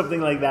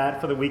 something like that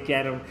for the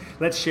weekend, and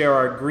let's share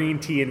our green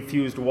tea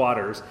infused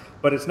waters.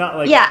 But it's not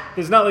like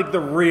It's not like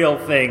the real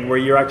thing where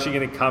you're actually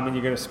going to come and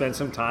you're going to spend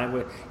some time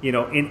with,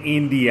 in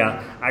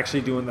India,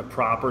 actually doing the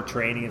proper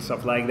training and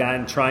stuff like that,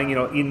 and trying,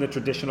 eating the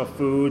traditional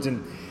foods,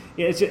 and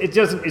it's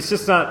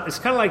just not. It's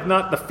kind of like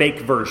not the fake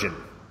version,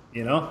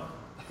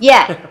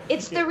 Yeah,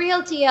 it's the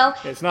real deal.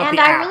 It's not and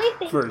the I app really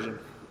think, version.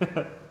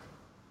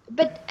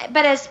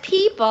 But as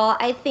people,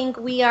 I think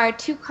we are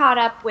too caught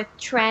up with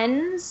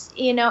trends,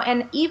 and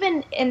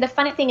the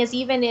funny thing is,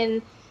 even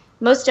in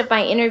most of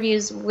my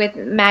interviews with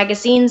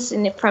magazines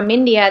from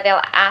India,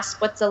 they'll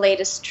ask what's the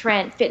latest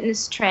trend,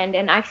 fitness trend,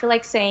 and I feel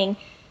like saying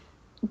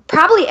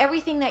probably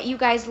everything that you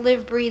guys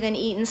live, breathe, and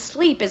eat and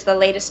sleep is the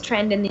latest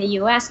trend in the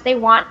U.S. They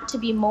want to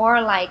be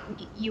more like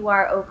you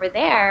are over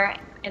there,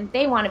 and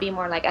they want to be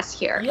more like us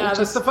here. Yeah,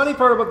 that's the funny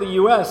part about the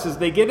U.S. is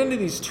they get into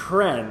these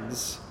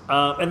trends,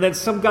 and then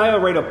some guy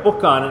will write a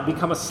book on it and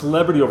become a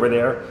celebrity over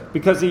there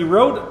because he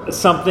wrote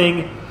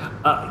something,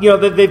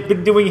 that they've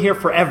been doing here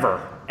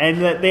forever. And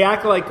they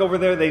act like over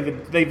there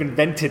they've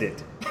invented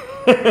it.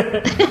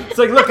 It's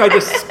like, look, I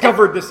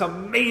discovered this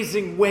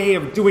amazing way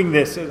of doing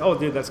this. And, oh,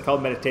 dude, that's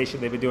called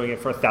meditation. They've been doing it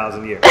for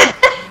 1,000 years.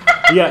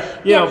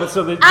 But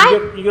so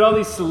you get all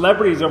these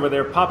celebrities over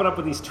there popping up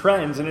with these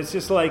trends, and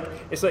it's like,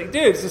 dude,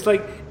 it's just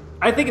like,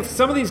 I think if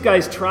some of these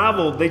guys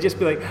traveled, they'd just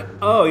be like,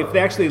 oh, if they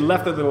actually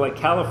left their little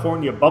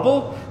California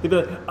bubble, they'd be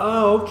like,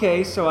 oh,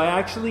 okay, so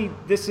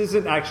this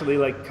isn't actually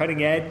like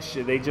cutting edge.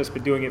 They've just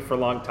been doing it for a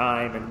long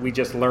time, and we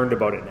just learned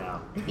about it now.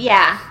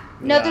 Yeah.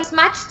 No, there's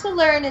much to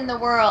learn in the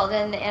world,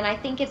 and I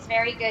think it's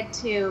very good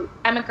to.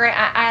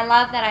 I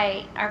love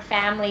that our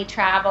family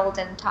traveled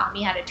and taught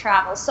me how to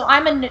travel. So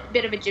I'm a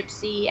bit of a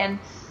gypsy, and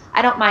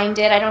I don't mind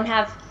it. I don't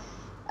have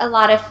a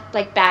lot of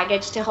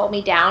baggage to hold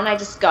me down. I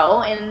just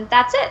go, and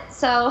that's it.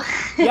 So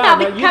I'll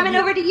be coming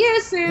over to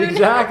you soon.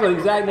 Exactly.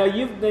 Now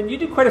you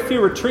do quite a few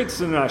retreats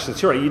internationally.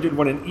 Sure, you do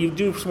one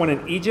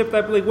in Egypt,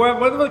 I believe.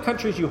 What other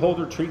countries you hold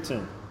retreats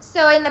in?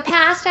 So in the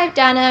past, I've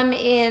done them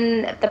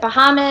in the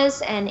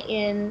Bahamas,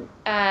 and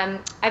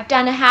I've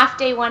done a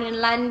half-day one in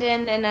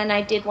London, and then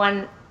I did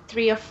one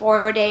 3 or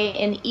 4 day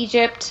in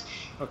Egypt.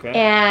 Okay.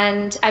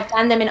 And I've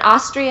done them in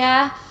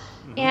Austria,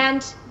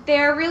 and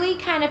they're really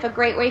kind of a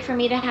great way for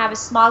me to have a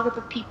small group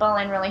of people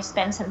and really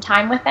spend some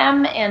time with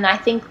them. And I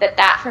think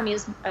that for me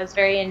is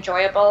very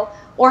enjoyable.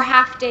 Or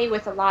half day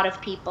with a lot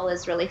of people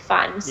is really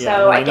fun. Yeah,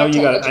 so I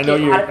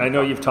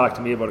know you've talked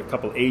to me about a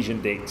couple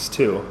Asian dates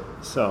too.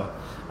 So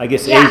I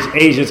guess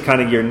Asia's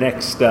kind of your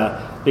next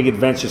big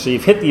adventure. So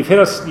you've hit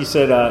us. You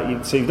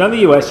said so you've done the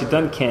U.S., you've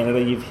done Canada,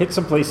 you've hit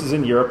some places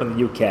in Europe and the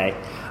U.K.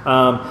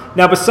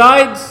 Now,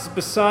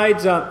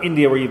 besides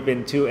India, where you've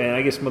been to, and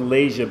I guess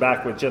Malaysia,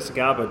 back with Jessica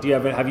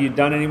Alba, have you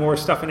done any more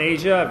stuff in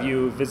Asia? Have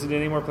you visited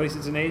any more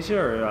places in Asia,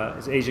 or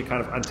is Asia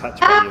kind of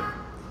untouched by you?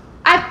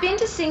 I've been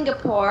to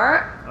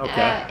Singapore,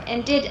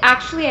 and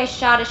I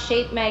shot a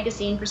Shape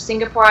magazine for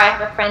Singapore. I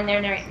have a friend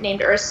there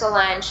named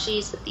Ursula, and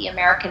she's at the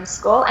American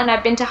School. And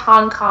I've been to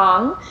Hong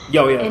Kong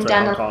and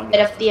done a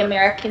bit of the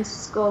American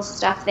School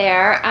stuff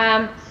there.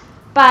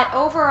 But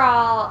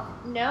overall,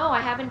 no, I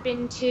haven't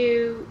been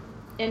to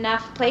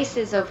enough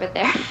places over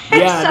there.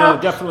 Yeah,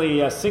 no,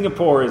 definitely.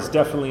 Singapore is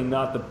definitely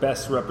not the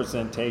best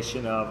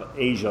representation of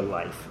Asia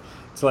life.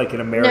 It's like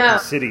an American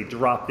city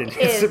dropped in.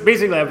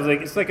 Basically, I was like,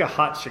 it's like a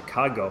hot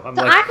Chicago. I'm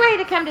ready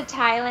to come to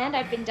Thailand.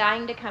 I've been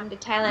dying to come to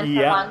Thailand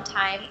for a long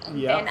time,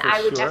 and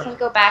I would definitely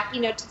go back.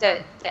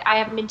 To I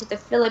haven't been to the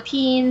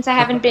Philippines. I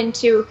haven't been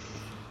to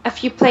a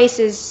few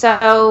places.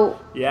 So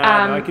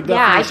I could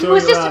definitely show you it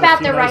was just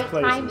about the nice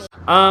right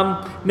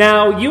time.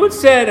 Now you had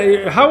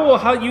said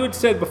how you had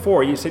said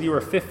before. You said you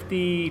were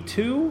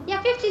 52.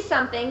 Yeah, 50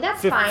 something.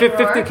 That's fine.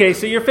 50. Okay,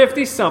 so you're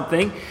 50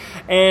 something.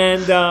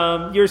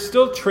 And you're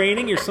still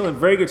training. You're still in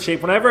very good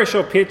shape. Whenever I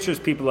show pictures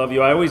people of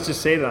you, I always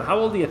just say to them, how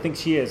old do you think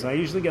she is? And I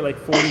usually get like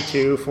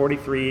 42,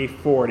 43,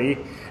 40.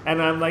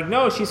 And I'm like,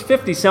 no, she's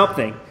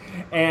 50-something.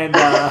 And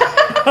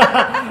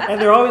and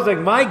they're always like,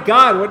 my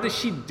God, what does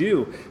she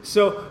do?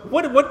 So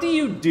what do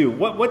you do?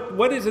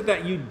 What is it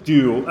that you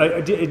do?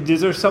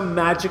 Is there some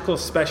magical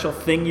special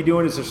thing you do?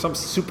 And is there some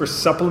super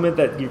supplement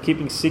that you're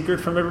keeping secret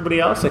from everybody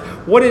else? Like,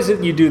 what is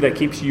it you do that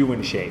keeps you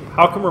in shape?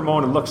 How come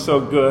Ramona looks so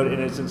good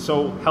and is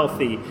so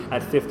healthy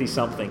at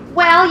 50-something?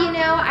 Well,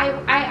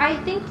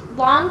 I think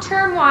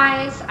long-term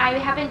wise, I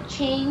haven't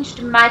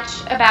changed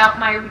much about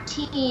my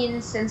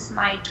routine since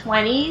my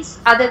 20s,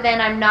 other than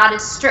I'm not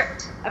as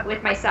strict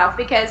with myself,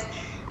 because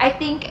I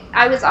think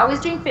I was always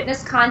doing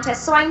fitness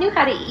contests, so I knew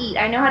how to eat.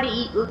 I know how to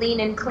eat lean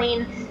and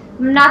clean.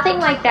 Nothing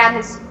like that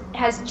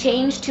has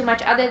changed too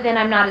much, other than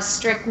I'm not as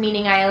strict,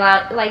 meaning I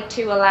like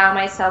to allow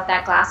myself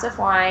that glass of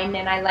wine,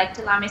 and I like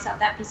to allow myself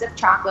that piece of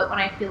chocolate when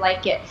I feel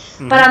like it.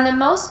 Mm-hmm. But on the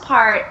most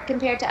part,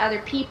 compared to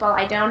other people,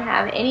 I don't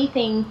have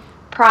anything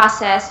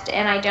processed,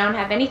 and I don't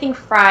have anything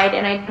fried,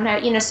 and I don't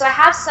have, so I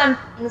have some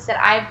things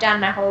that I've done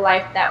my whole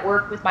life that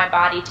work with my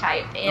body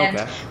type.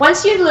 And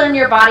once you learn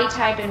your body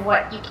type and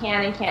what you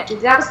can and can't do,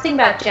 that was the thing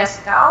about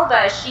Jessica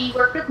Alba. She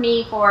worked with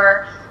me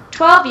for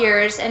 12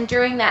 years, and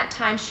during that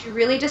time, she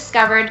really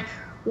discovered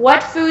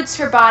what foods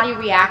her body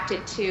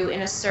reacted to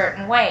in a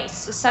certain way.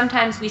 So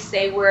sometimes we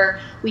say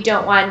we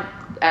don't want,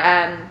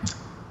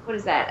 what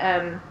is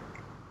that?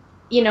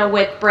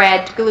 With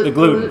bread,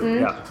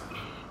 gluten. Yeah.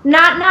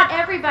 Not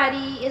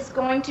everybody is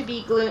going to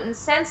be gluten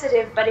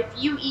sensitive, but if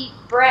you eat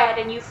bread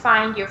and you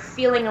find you're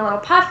feeling a little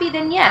puffy,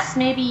 then yes,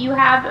 maybe you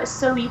have,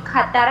 so you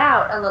cut that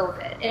out a little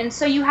bit. And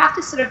so you have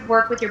to sort of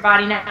work with your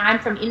body. Now, I'm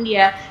from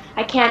India.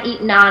 I can't eat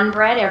naan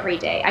bread every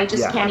day. I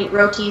just can't eat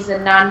rotis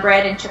and naan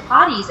bread and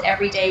chapatis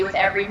every day with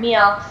every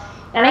meal.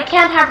 And I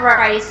can't have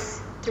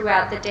rice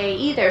throughout the day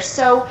either.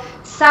 So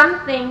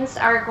some things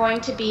are going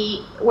to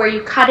be where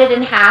you cut it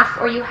in half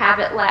or you have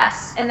it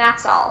less, and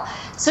that's all.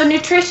 So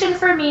nutrition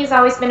for me has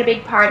always been a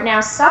big part. Now,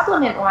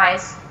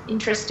 supplement-wise,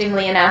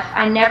 interestingly enough,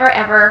 I never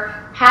ever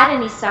had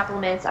any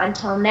supplements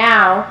until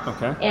now.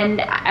 Okay.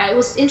 And I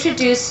was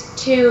introduced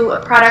to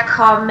a product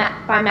called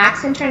by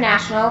Max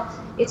International.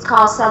 It's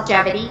called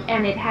Celgevity,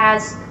 and it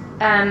has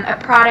a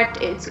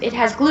product. It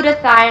has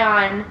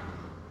glutathione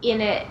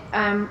in it,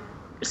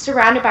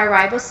 surrounded by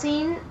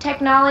ribosine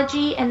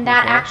technology, and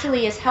that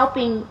actually is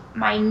helping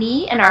my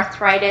knee and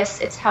arthritis.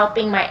 It's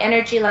helping my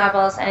energy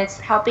levels, and it's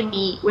helping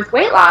me with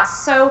weight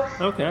loss. So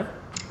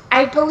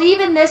I believe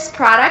in this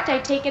product. I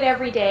take it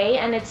every day,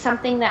 and it's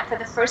something that for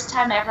the first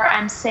time ever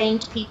I'm saying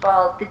to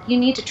people that you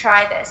need to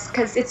try this,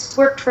 because it's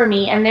worked for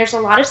me, and there's a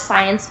lot of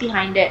science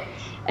behind it.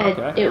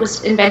 It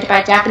was invented by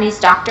a Japanese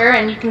doctor,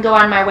 and you can go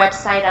on my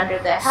website under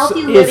the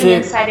Healthy Living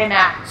Inside and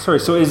Out. Sorry,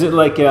 so is it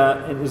like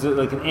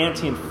an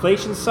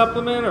anti-inflation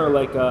supplement, or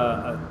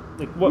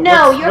what?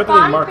 No, your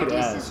body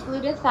produces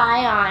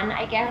glutathione,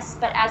 I guess,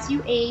 but as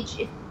you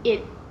age,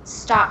 it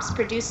stops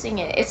producing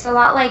it. It's a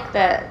lot like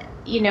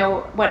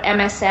what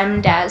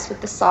MSM does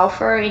with the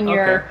sulfur in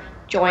your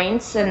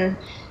joints, and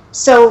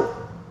so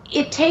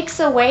it takes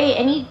away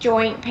any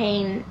joint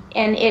pain,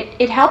 and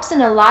it helps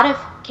in a lot of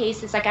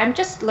cases. Like, I'm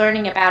just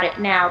learning about it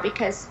now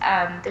because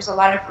there's a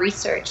lot of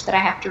research that I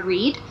have to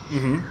read.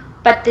 Mm-hmm.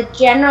 But the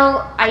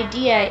general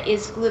idea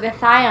is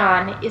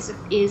glutathione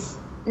is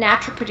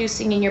natural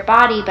producing in your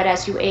body, but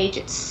as you age,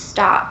 it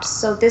stops.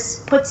 So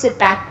this puts it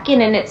back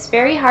in, and it's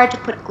very hard to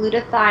put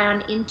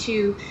glutathione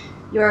into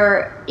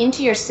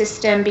your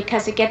system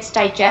because it gets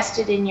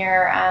digested in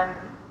your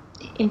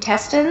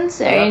intestines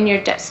or in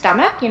your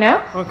stomach.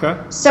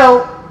 Okay.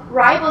 So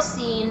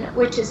ribosine,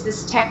 which is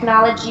this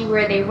technology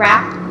where they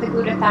wrap the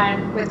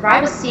glutathione with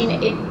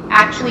ribosine, it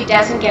actually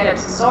doesn't get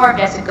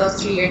absorbed as it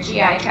goes through your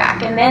GI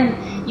tract, and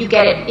then you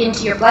get it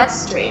into your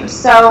bloodstream.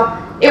 So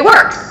it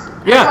works.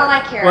 That's all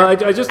I care. Well,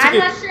 I'm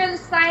not sure of the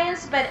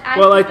science, but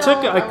I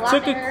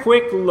took a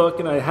quick look,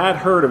 and I had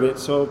heard of it.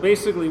 So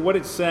basically, what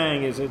it's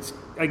saying is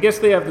I guess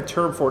they have the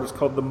term for it. It's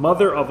called the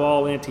mother of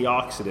all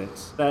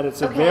antioxidants. That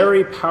it's a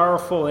very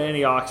powerful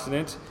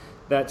antioxidant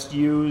that's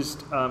used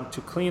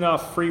to clean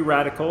off free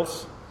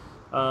radicals,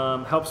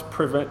 helps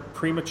prevent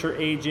premature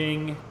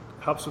aging,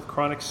 helps with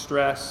chronic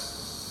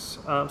stress.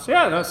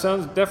 That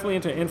sounds definitely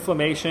into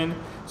inflammation.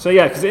 So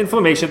because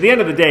inflammation, at the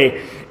end of the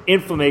day,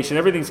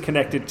 everything's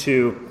connected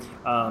to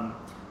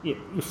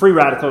free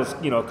radicals,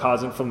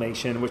 cause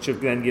inflammation, which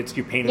then gets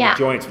you pain in the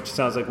joints, which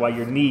sounds like why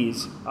your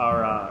knees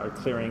are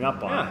clearing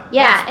up on.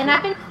 Yeah, and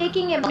I've been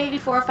taking it maybe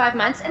 4 or 5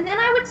 months. And then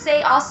I would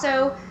say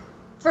also,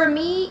 for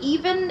me,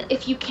 even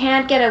if you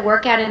can't get a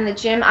workout in the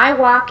gym, I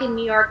walk in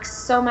New York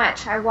so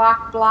much. I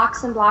walk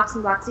blocks and blocks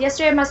and blocks.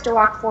 Yesterday I must have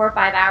walked 4 or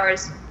 5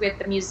 hours with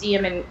the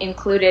museum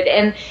included.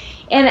 And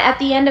at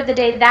the end of the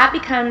day, that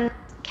becomes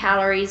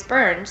calories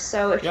burned.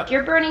 So if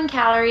you're burning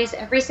calories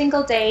every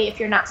single day, if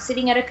you're not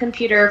sitting at a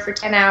computer for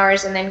 10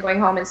 hours and then going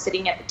home and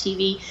sitting at the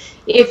TV,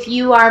 if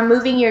you are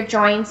moving your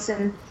joints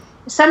and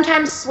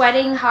sometimes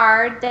sweating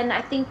hard, then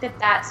I think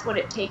that's what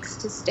it takes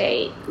to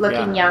stay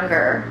looking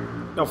younger.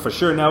 No, for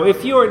sure. Now,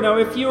 if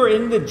you're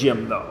in the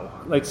gym though,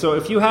 like, so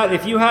if you had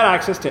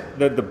access to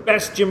the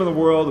best gym in the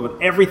world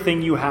with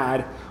everything you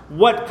had,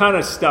 what kind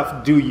of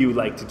stuff do you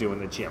like to do in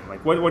the gym?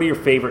 Like, what are your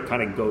favorite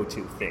kind of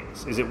go-to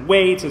things? Is it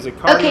weights? Is it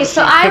cardio? Okay,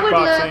 so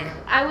kickboxing?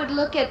 I would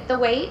look at the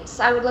weights.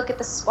 I would look at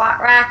the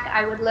squat rack.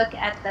 I would look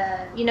at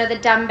the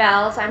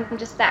dumbbells. I'm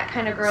just that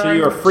kind of girl. So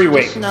you're a free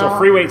weight. So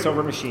free weights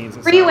over machines.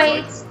 Free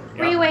weights.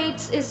 Free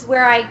weights is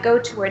where I go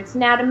towards.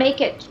 Now, to make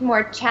it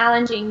more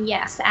challenging,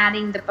 yes,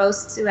 adding the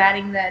Bosu,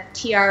 adding the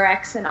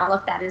TRX and all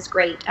of that is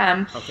great.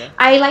 Okay.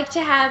 I like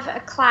to have a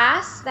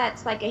class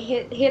that's like a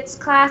HIIT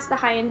class, the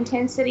high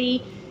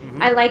intensity.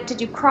 Mm-hmm. I like to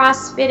do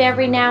CrossFit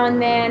every now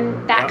and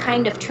then, that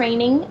kind of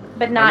training,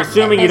 but not I'm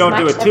assuming you don't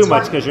do it too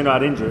much why. because you're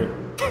not injured.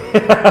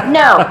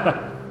 No.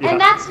 Yeah. And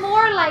that's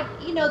more like,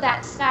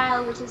 that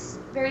style, which is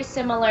very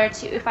similar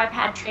to if I've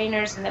had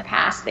trainers in the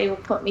past, they will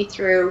put me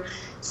through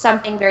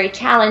something very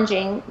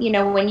challenging.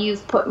 When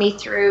you've put me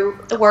through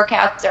the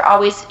workouts, they're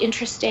always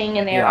interesting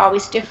and they're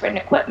always different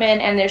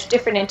equipment and there's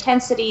different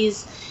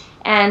intensities.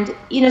 And,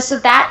 so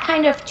that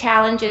kind of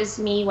challenges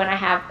me when I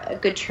have a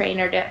good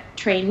trainer to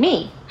train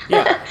me.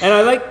 Yeah. And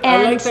I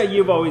like that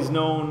you've always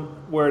known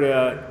where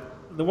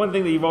the one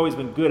thing that you've always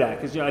been good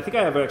at, because, I think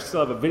I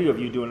still have a video of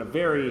you doing a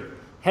very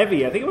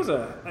heavy, I think it was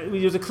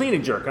a clean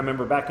and jerk, I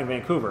remember back in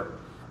Vancouver.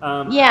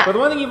 But the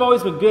one thing you've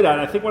always been good at,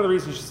 and I think one of the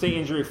reasons you stay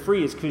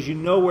injury-free is because you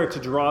know where to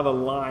draw the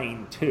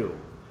line, too.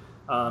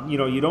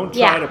 You don't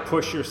try to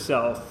push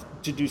yourself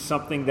to do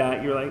something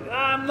that you're like,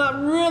 I'm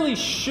not really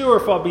sure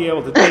if I'll be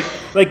able to take.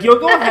 Like, you'll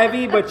go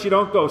heavy, but you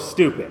don't go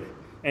stupid.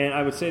 And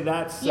I would say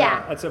that's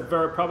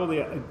probably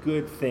a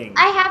good thing.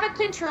 I have a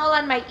control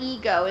on my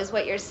ego, is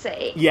what you're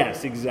saying.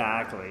 Yes,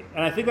 exactly.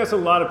 And I think that's a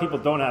lot of people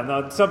don't have.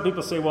 Now, some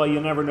people say, well, you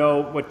never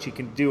know what you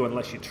can do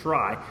unless you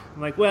try.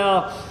 I'm like,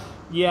 well,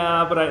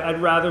 yeah, but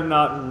I'd rather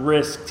not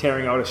risk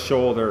tearing out a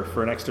shoulder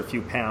for an extra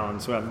few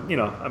pounds. So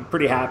I'm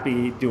pretty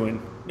happy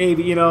doing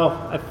maybe,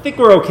 I think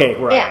we're okay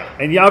where I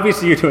am. And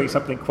obviously you're doing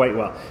something quite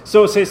well.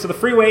 So the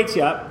free weights,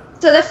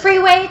 So the free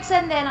weights,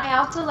 and then I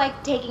also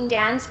like taking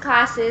dance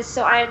classes.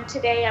 So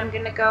today I'm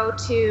going to go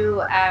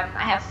to, I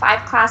have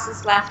 5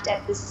 classes left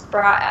at this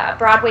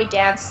Broadway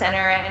Dance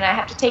Center, and I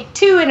have to take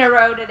 2 in a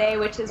row today,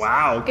 which is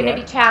going to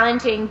be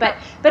challenging.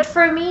 But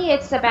for me,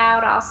 it's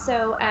about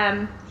also,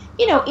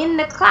 in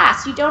the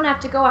class, you don't have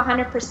to go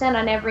 100%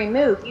 on every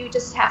move. You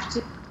just have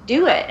to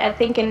do it, I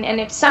think. And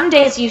if some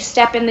days you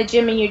step in the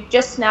gym and you're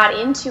just not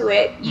into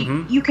it,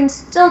 you can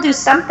still do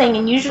something.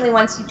 And usually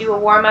once you do a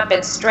warm-up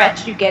and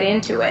stretch, you get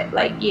into it.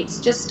 Like, it's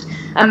just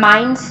a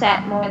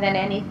mindset more than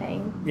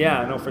anything.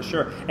 Yeah, no, for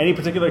sure. Any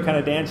particular kind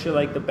of dance you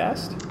like the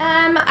best?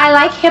 I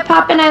like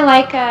hip-hop and I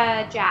like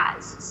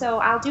jazz. So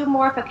I'll do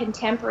more of a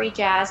contemporary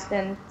jazz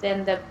than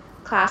the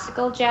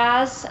classical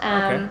jazz.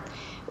 Okay.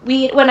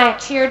 When I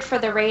cheered for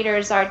the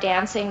Raiders, our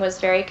dancing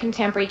was very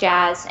contemporary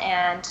jazz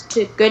and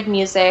to good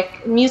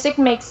music. Music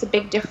makes a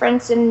big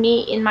difference in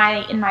me, in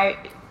my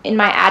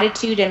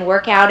attitude and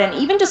workout, and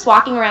even just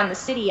walking around the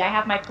city. I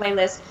have my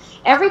playlist.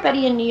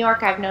 Everybody in New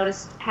York, I've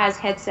noticed, has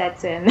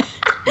headsets in.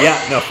 Yeah,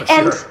 no, for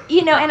sure.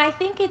 And I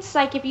think it's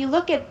like, if you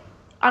look at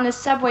on a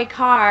subway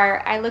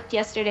car, I looked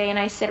yesterday and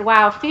I said,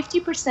 wow,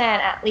 50%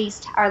 at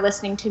least are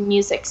listening to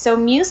music. So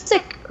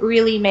music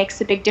really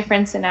makes a big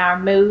difference in our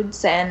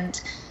moods.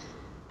 And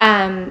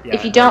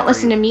if you don't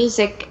listen to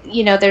music,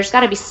 there's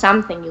got to be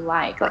something you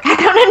like. Like, I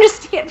don't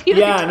understand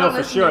people. Yeah, no,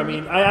 for sure. I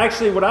mean,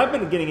 what I've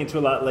been getting into a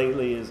lot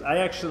lately is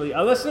I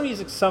listen to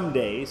music some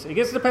days. I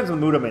guess it depends on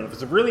the mood I'm in. If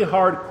it's a really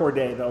hardcore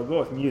day, then I'll go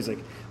with music.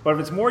 But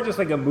if it's more just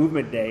like a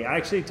movement day, I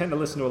actually tend to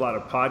listen to a lot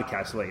of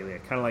podcasts lately. I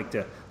kind of like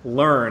to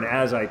learn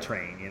as I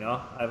train,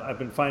 I've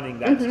been finding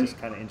that's just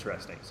kind of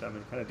interesting. So I've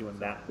been kind of doing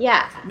that.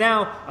 Yeah.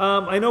 Now,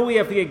 I know we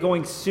have to get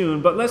going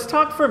soon, but let's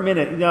talk for a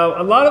minute.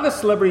 A lot of the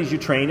celebrities you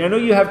train, I know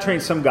you have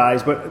trained some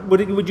guys, but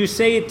would you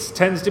say it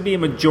tends to be a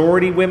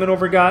majority women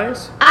over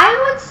guys?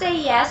 I would say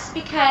yes,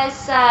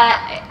 because,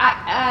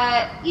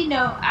 I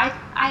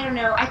don't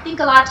know. I think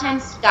a lot of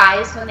times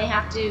guys, when they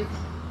have to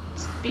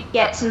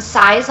get some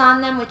size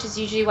on them, which is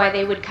usually why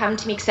they would come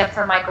to me, except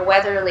for Michael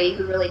Weatherly,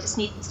 who really just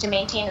needs to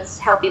maintain his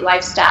healthy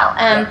lifestyle.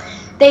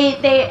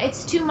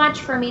 It's too much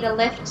for me to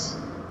lift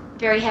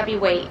very heavy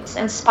weights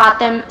and spot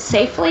them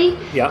safely.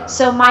 Yeah.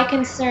 So my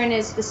concern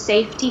is the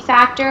safety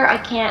factor. I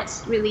can't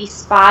really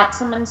spot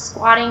someone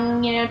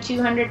squatting,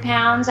 200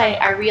 pounds.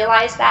 I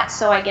realize that,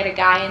 so I get a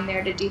guy in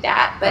there to do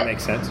that. But that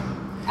makes sense.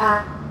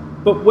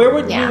 But where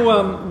would you,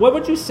 what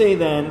would you say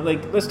then,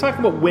 like, let's talk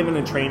about women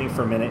in training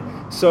for a minute.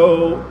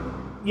 So,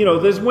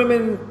 there's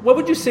women, what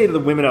would you say to the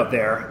women out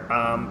there?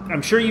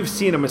 I'm sure you've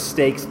seen a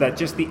mistakes that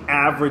just the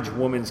average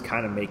woman's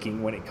kind of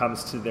making when it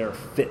comes to their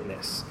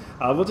fitness.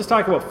 We'll just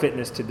talk about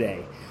fitness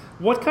today.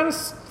 What kind of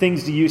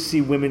things do you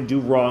see women do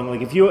wrong?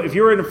 Like, if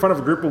you're in front of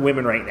a group of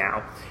women right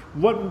now,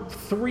 what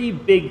 3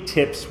 big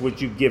tips would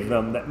you give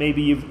them that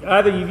maybe you've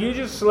used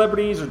as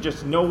celebrities or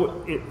just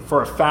know it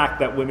for a fact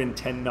that women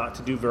tend not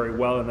to do very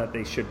well and that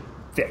they should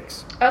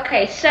fix?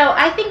 Okay, so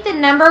I think the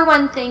number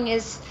one thing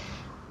is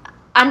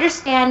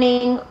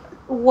understanding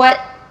what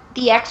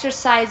the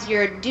exercise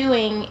you're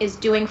doing is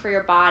doing for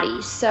your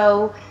body.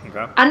 So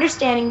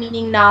understanding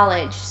meaning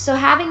knowledge. So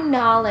having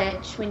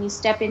knowledge when you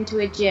step into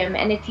a gym,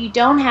 and if you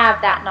don't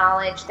have that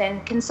knowledge,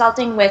 then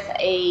consulting with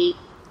a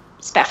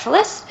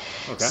specialist.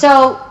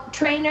 So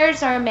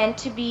trainers are meant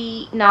to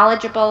be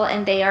knowledgeable,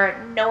 and they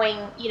are knowing,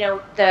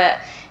 the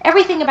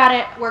everything about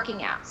it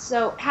working out.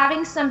 So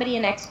having somebody,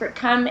 an expert,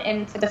 come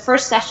in for the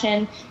first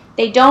session,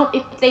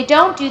 if they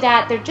don't do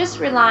that, they're just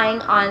relying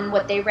on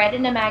what they read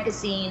in a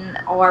magazine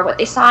or what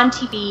they saw on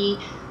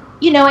TV,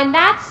 and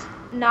that's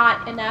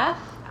not enough,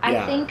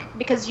 I think,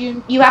 because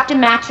you have to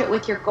match it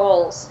with your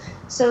goals.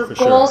 So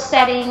goal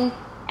setting,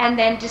 and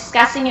then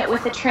discussing it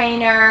with the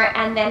trainer,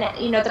 and then,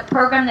 the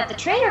program that the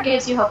trainer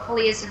gives you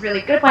hopefully is a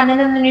really good one, and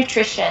then the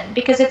nutrition,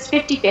 because it's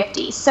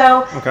 50-50.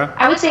 So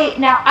I would say,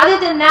 now, other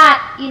than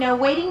that,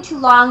 waiting too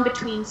long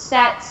between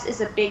sets is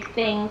a big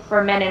thing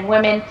for men and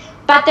women,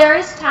 but there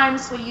is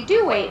times where you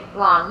do wait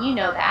long,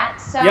 that.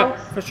 So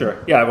for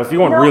sure. Yeah, well, if you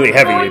want really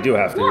heavy, you do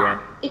have to.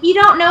 Yeah. If you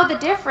don't know the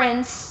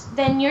difference,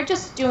 then you're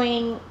just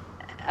doing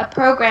a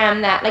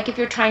program that, like, if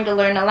you're trying to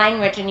learn a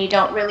language and you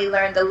don't really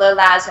learn the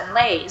las and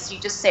lays, you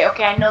just say,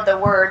 okay, I know the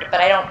word,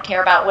 but I don't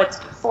care about what's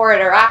before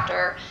it or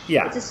after.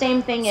 Yeah. It's the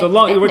same thing. So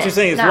what you're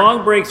saying is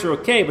long breaks are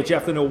okay, but you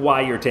have to know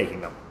why you're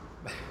taking them.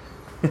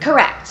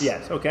 Correct.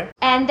 Yes, okay.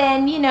 And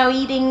then,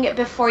 eating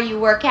before you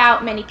work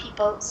out, many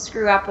people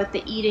screw up with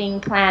the eating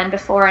plan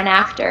before and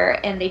after,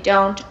 and they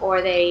don't,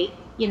 or they,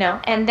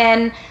 and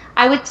then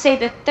I would say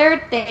the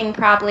third thing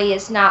probably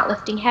is not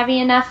lifting heavy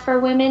enough for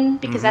women,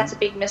 because that's a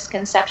big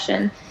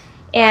misconception.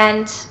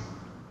 And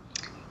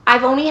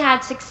I've only had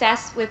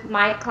success with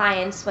my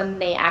clients when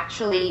they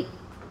actually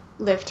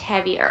lift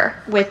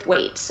heavier with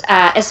weights,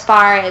 as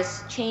far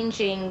as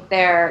changing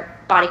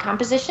their body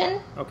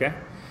composition. Okay.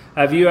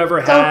 Have you ever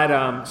had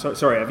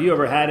have you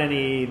ever had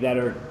any that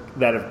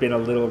have been a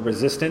little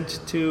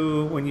resistant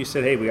to when you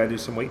said, hey, we got to do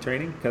some weight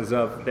training because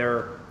of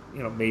their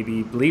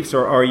maybe beliefs,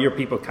 or are your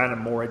people kind of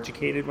more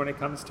educated when it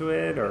comes to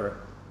it? Or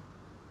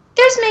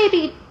there's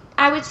maybe,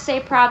 I would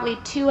say, probably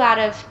 2 out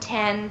of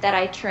 10 that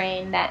I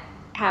train that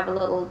have a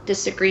little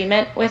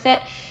disagreement with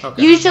it.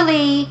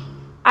 Usually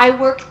I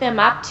work them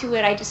up to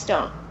it. I just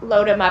don't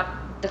load them up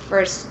the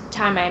first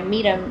time I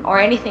meet them or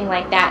anything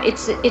like that.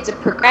 It's a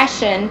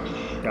progression.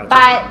 Gotcha.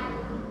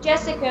 But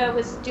Jessica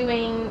was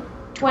doing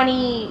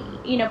 20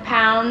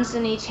 pounds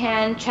in each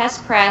hand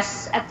chest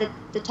press at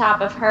the top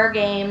of her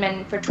game,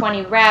 and for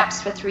 20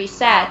 reps for 3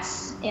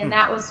 sets, and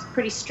that was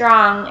pretty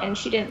strong, and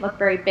she didn't look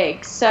very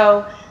big.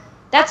 So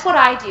that's what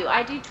I do.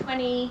 I do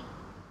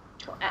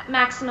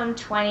maximum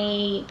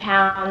 20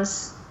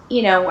 pounds.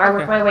 I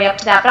work my way up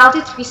to that, but I'll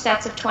do 3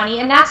 sets of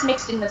 20, and that's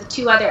mixed in with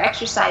 2 other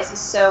exercises.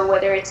 So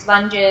whether it's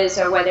lunges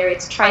or whether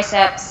it's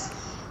triceps.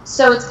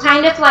 So it's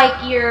kind of like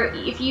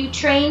if you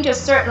train to a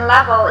certain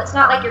level, it's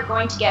not like you're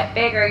going to get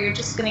bigger, you're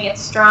just going to get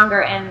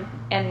stronger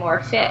and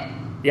more fit.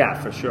 Yeah,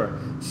 for sure.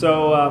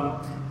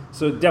 So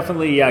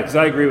definitely, yeah, because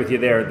I agree with you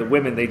there. The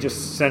women, they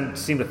just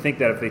seem to think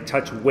that if they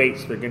touch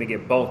weights, they're going to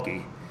get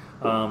bulky.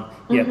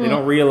 Yet they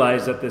don't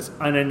realize that this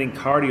unending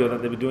cardio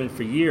that they've been doing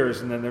for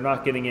years, and then they're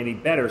not getting any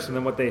better. So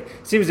then what they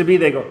seems to be,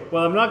 they go,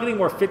 well, I'm not getting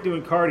more fit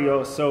doing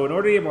cardio, so in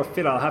order to get more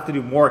fit, I'll have to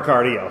do more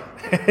cardio.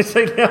 It's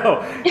like,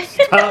 no,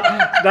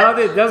 stop. No,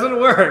 it doesn't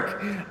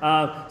work.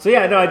 I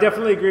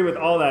definitely agree with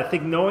all that. I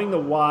think knowing the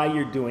why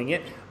you're doing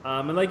it,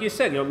 and like you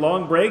said,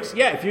 long breaks.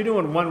 Yeah, if you're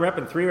doing 1 rep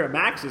and 3 rep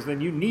maxes, then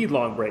you need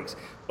long breaks.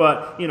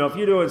 But if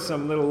you're doing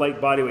some little light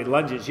bodyweight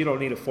lunges, you don't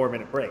need a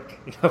 4-minute break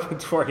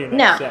before your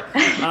next set.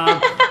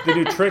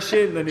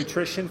 The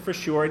nutrition for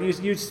sure. And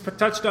you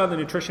touched on the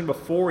nutrition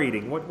before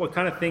eating. What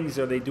kind of things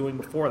are they doing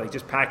before? Like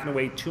just packing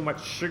away too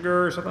much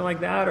sugar or something like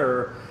that,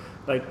 or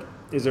like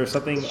is there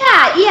something? Yeah.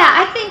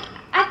 I think.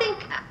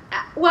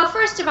 Well,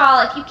 first of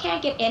all, if you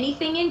can't get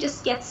anything in,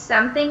 just get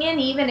something in.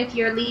 Even if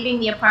you're leaving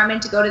the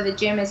apartment to go to the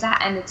gym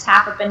and it's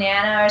half a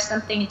banana or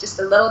something, just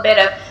a little bit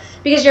of,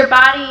 because your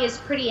body is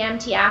pretty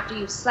empty after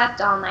you've slept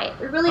all night.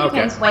 It really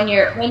depends when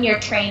you're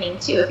training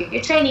too. If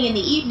you're training in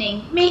the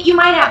evening, you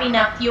might have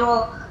enough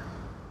fuel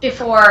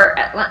before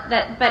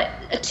that,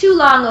 but too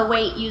long a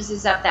wait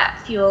uses up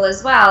that fuel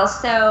as well.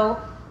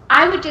 So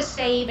I would just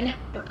say even have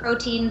a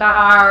protein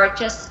bar, or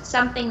just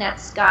something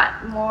that's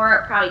got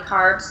more probably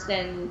carbs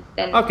than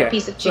a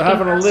piece of chicken. So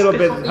having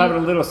a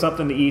little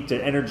something to eat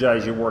to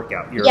energize your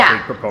workout, you're a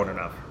big proponent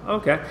of.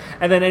 Okay.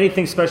 And then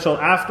anything special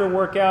after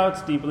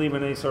workouts? Do you believe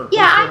in any sort of...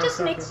 Yeah, I just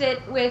mix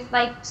it with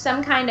like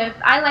some kind of...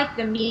 I like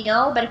the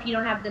meal, but if you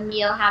don't have the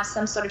meal, have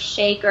some sort of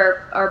shake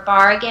or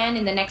bar again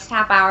in the next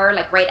half hour,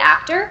 like right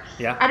after.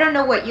 Yeah. I don't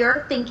know what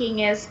your thinking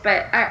is,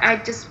 but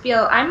I just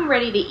feel I'm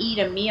ready to eat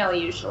a meal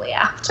usually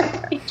after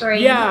I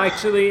train. Yeah,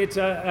 actually, it's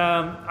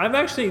I'm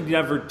actually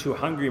never too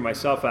hungry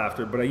myself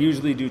after, but I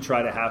usually do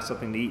try to have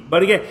something to eat.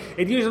 But again,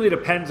 it usually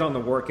depends on the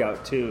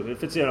workout too.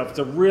 If it's if it's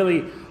a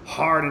really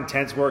hard,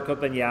 intense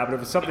workout, then yeah. But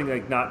if it's something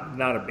like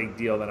not a big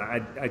deal, then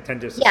I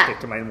tend to stick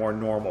to my more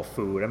normal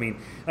food. I mean,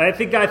 I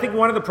think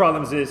one of the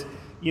problems is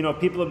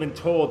people have been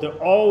told to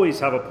always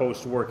have a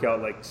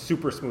post-workout like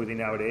super smoothie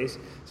nowadays.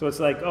 So it's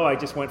like, oh, I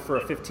just went for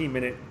a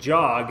 15-minute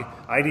jog.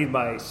 I need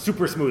my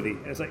super smoothie.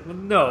 And it's like, well,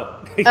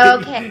 no.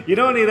 Okay. You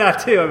don't need that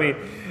too. I mean,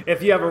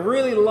 if you have a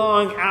really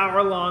long,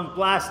 hour-long,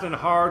 blasting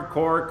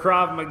hardcore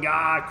Krav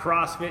Maga,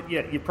 CrossFit,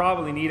 you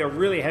probably need a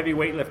really heavy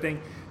weightlifting.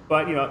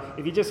 But,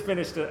 if you just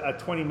finished a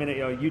 20-minute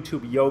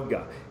YouTube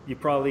yoga, you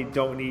probably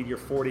don't need your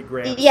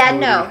 40-gram Yeah, smoothie.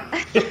 No.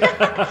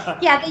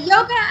 Yeah, the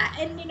yoga,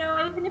 and,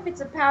 even if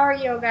it's a power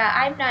yoga,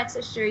 I'm not so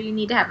sure you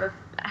need to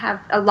have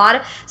a lot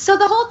of... So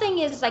the whole thing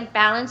is, like,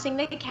 balancing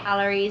the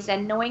calories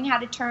and knowing how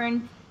to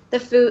turn the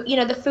food.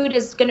 The food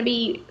is going to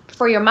be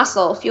for your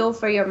fuel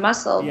for your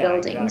muscle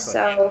building. Exactly.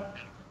 So...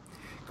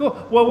 Cool.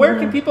 Well, where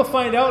can people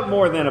find out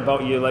more then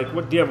about you? Like,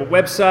 do you have a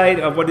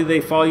website? What do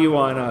they follow you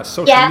on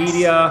social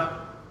media?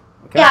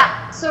 Okay.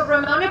 Yeah, so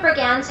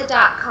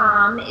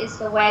RamonaBraganza.com is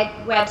the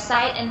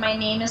website, and my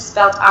name is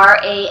spelled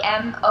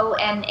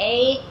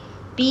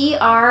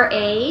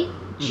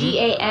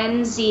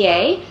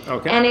RamonaBraganza.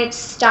 Okay. And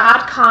it's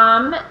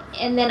 .com,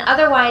 and then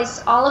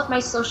otherwise all of my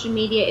social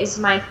media is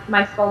my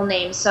full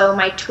name. So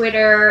my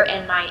Twitter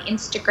and my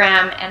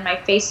Instagram and my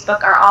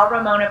Facebook are all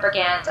Ramona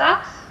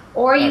Braganza.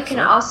 Or you can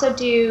also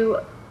do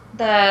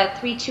the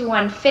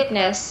 321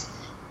 Fitness.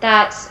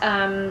 That's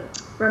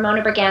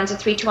Ramona Braganza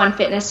 321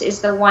 Fitness is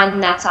the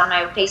one that's on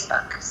my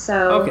Facebook.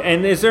 So okay,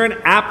 and is there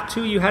an app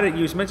too? You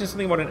mentioned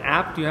something about an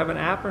app. Do you have an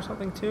app or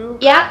something too?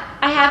 Yeah,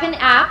 I have an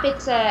app.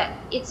 It's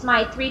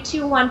my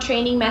 321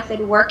 training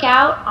method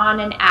workout on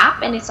an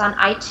app, and it's on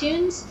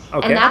iTunes.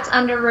 Okay. And that's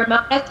under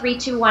Ramona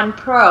 321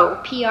 Pro,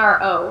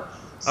 PRO.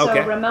 So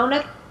okay.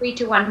 Ramona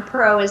 321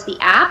 Pro is the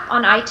app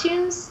on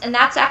iTunes, and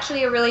that's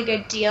actually a really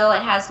good deal.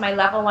 It has my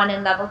level 1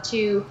 and level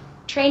 2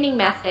 training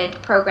method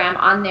program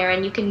on there,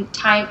 and you can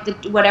time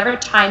whatever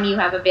time you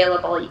have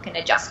available, you can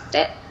adjust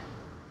it.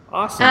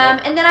 Awesome.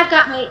 And then I've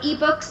got my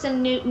ebooks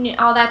and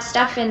all that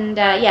stuff, and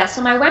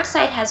so my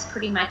website has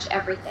pretty much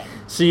everything.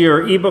 So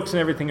your ebooks and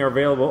everything are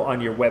available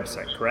on your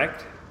website,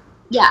 correct?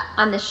 Yeah,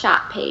 on the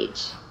shop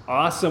page.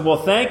 Awesome. Well,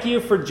 thank you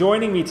for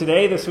joining me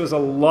today. This was a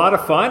lot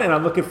of fun, and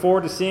I'm looking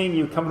forward to seeing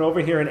you coming over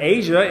here in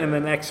Asia in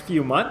the next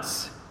few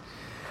months.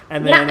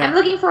 And then, I'm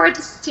looking forward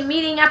to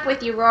meeting up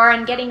with you, Roar,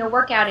 and getting a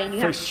workout in. You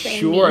have to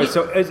train me.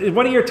 So is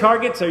one of your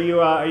targets, are you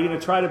going to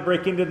try to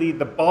break into the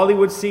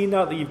Bollywood scene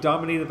now that you've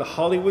dominated the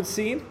Hollywood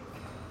scene?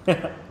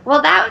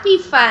 Well, that would be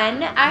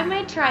fun. I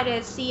might try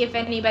to see if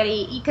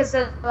anybody, because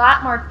there's a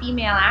lot more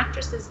female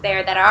actresses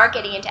there that are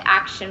getting into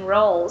action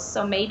roles,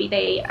 so maybe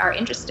they are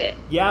interested.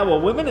 Yeah, well,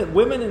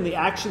 women in the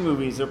action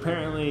movies are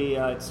apparently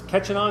it's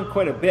catching on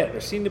quite a bit. There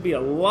seem to be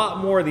a lot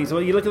more of these.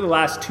 Well, you look at the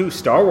last 2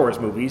 Star Wars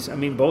movies. I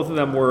mean, both of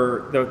them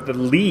were the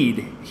lead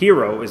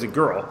hero is a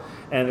girl,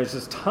 and there's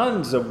just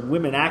tons of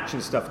women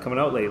action stuff coming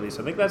out lately.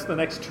 So I think that's the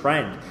next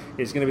trend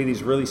is going to be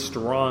these really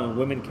strong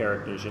women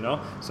characters.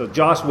 So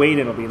Joss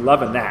Whedon will be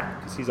loving that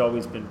because he's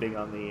always been big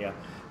on the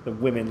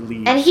women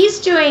leads. And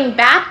he's doing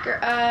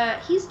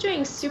he's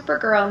doing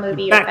Supergirl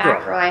movie Batgirl.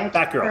 or Batgirl. I had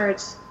Batgirl.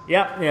 heard.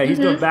 Yeah, he's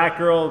doing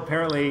Batgirl.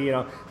 Apparently,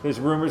 there's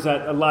rumors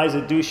that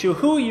Eliza Dushku,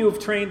 who you've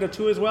trained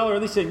too as well, or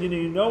at least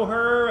you know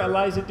her,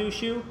 Eliza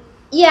Dushku.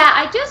 Yeah,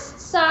 I just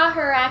saw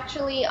her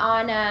actually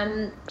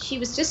on. She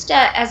was just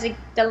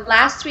the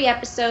last 3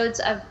 episodes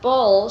of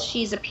Bull.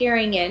 She's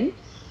appearing in,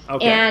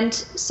 and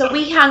so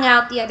we hung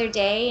out the other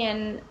day,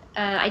 and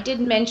I did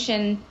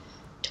mention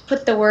to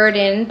put the word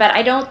in, but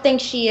I don't think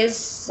she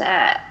is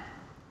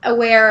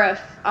aware of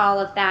all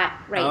of that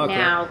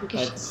now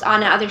because she's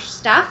on other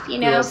stuff,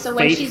 So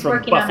when she's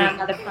working on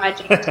another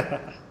project,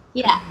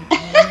 yeah.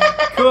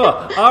 Cool.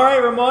 All right,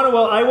 Ramona.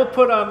 Well, I will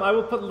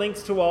put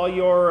links to all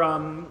your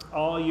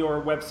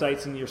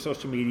websites and your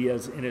social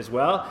medias in as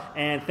well.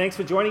 And thanks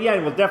for joining. Yeah,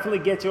 and we'll definitely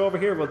get you over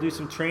here. We'll do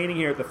some training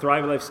here at the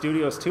Thrive Life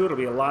Studios too. It'll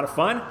be a lot of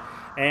fun.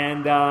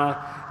 And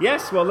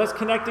yes, well, let's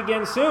connect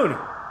again soon.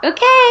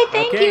 Okay,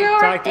 thank you.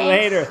 Talk to you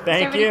later.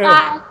 Thank you.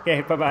 Bye.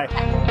 Okay,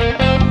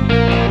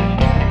 bye-bye.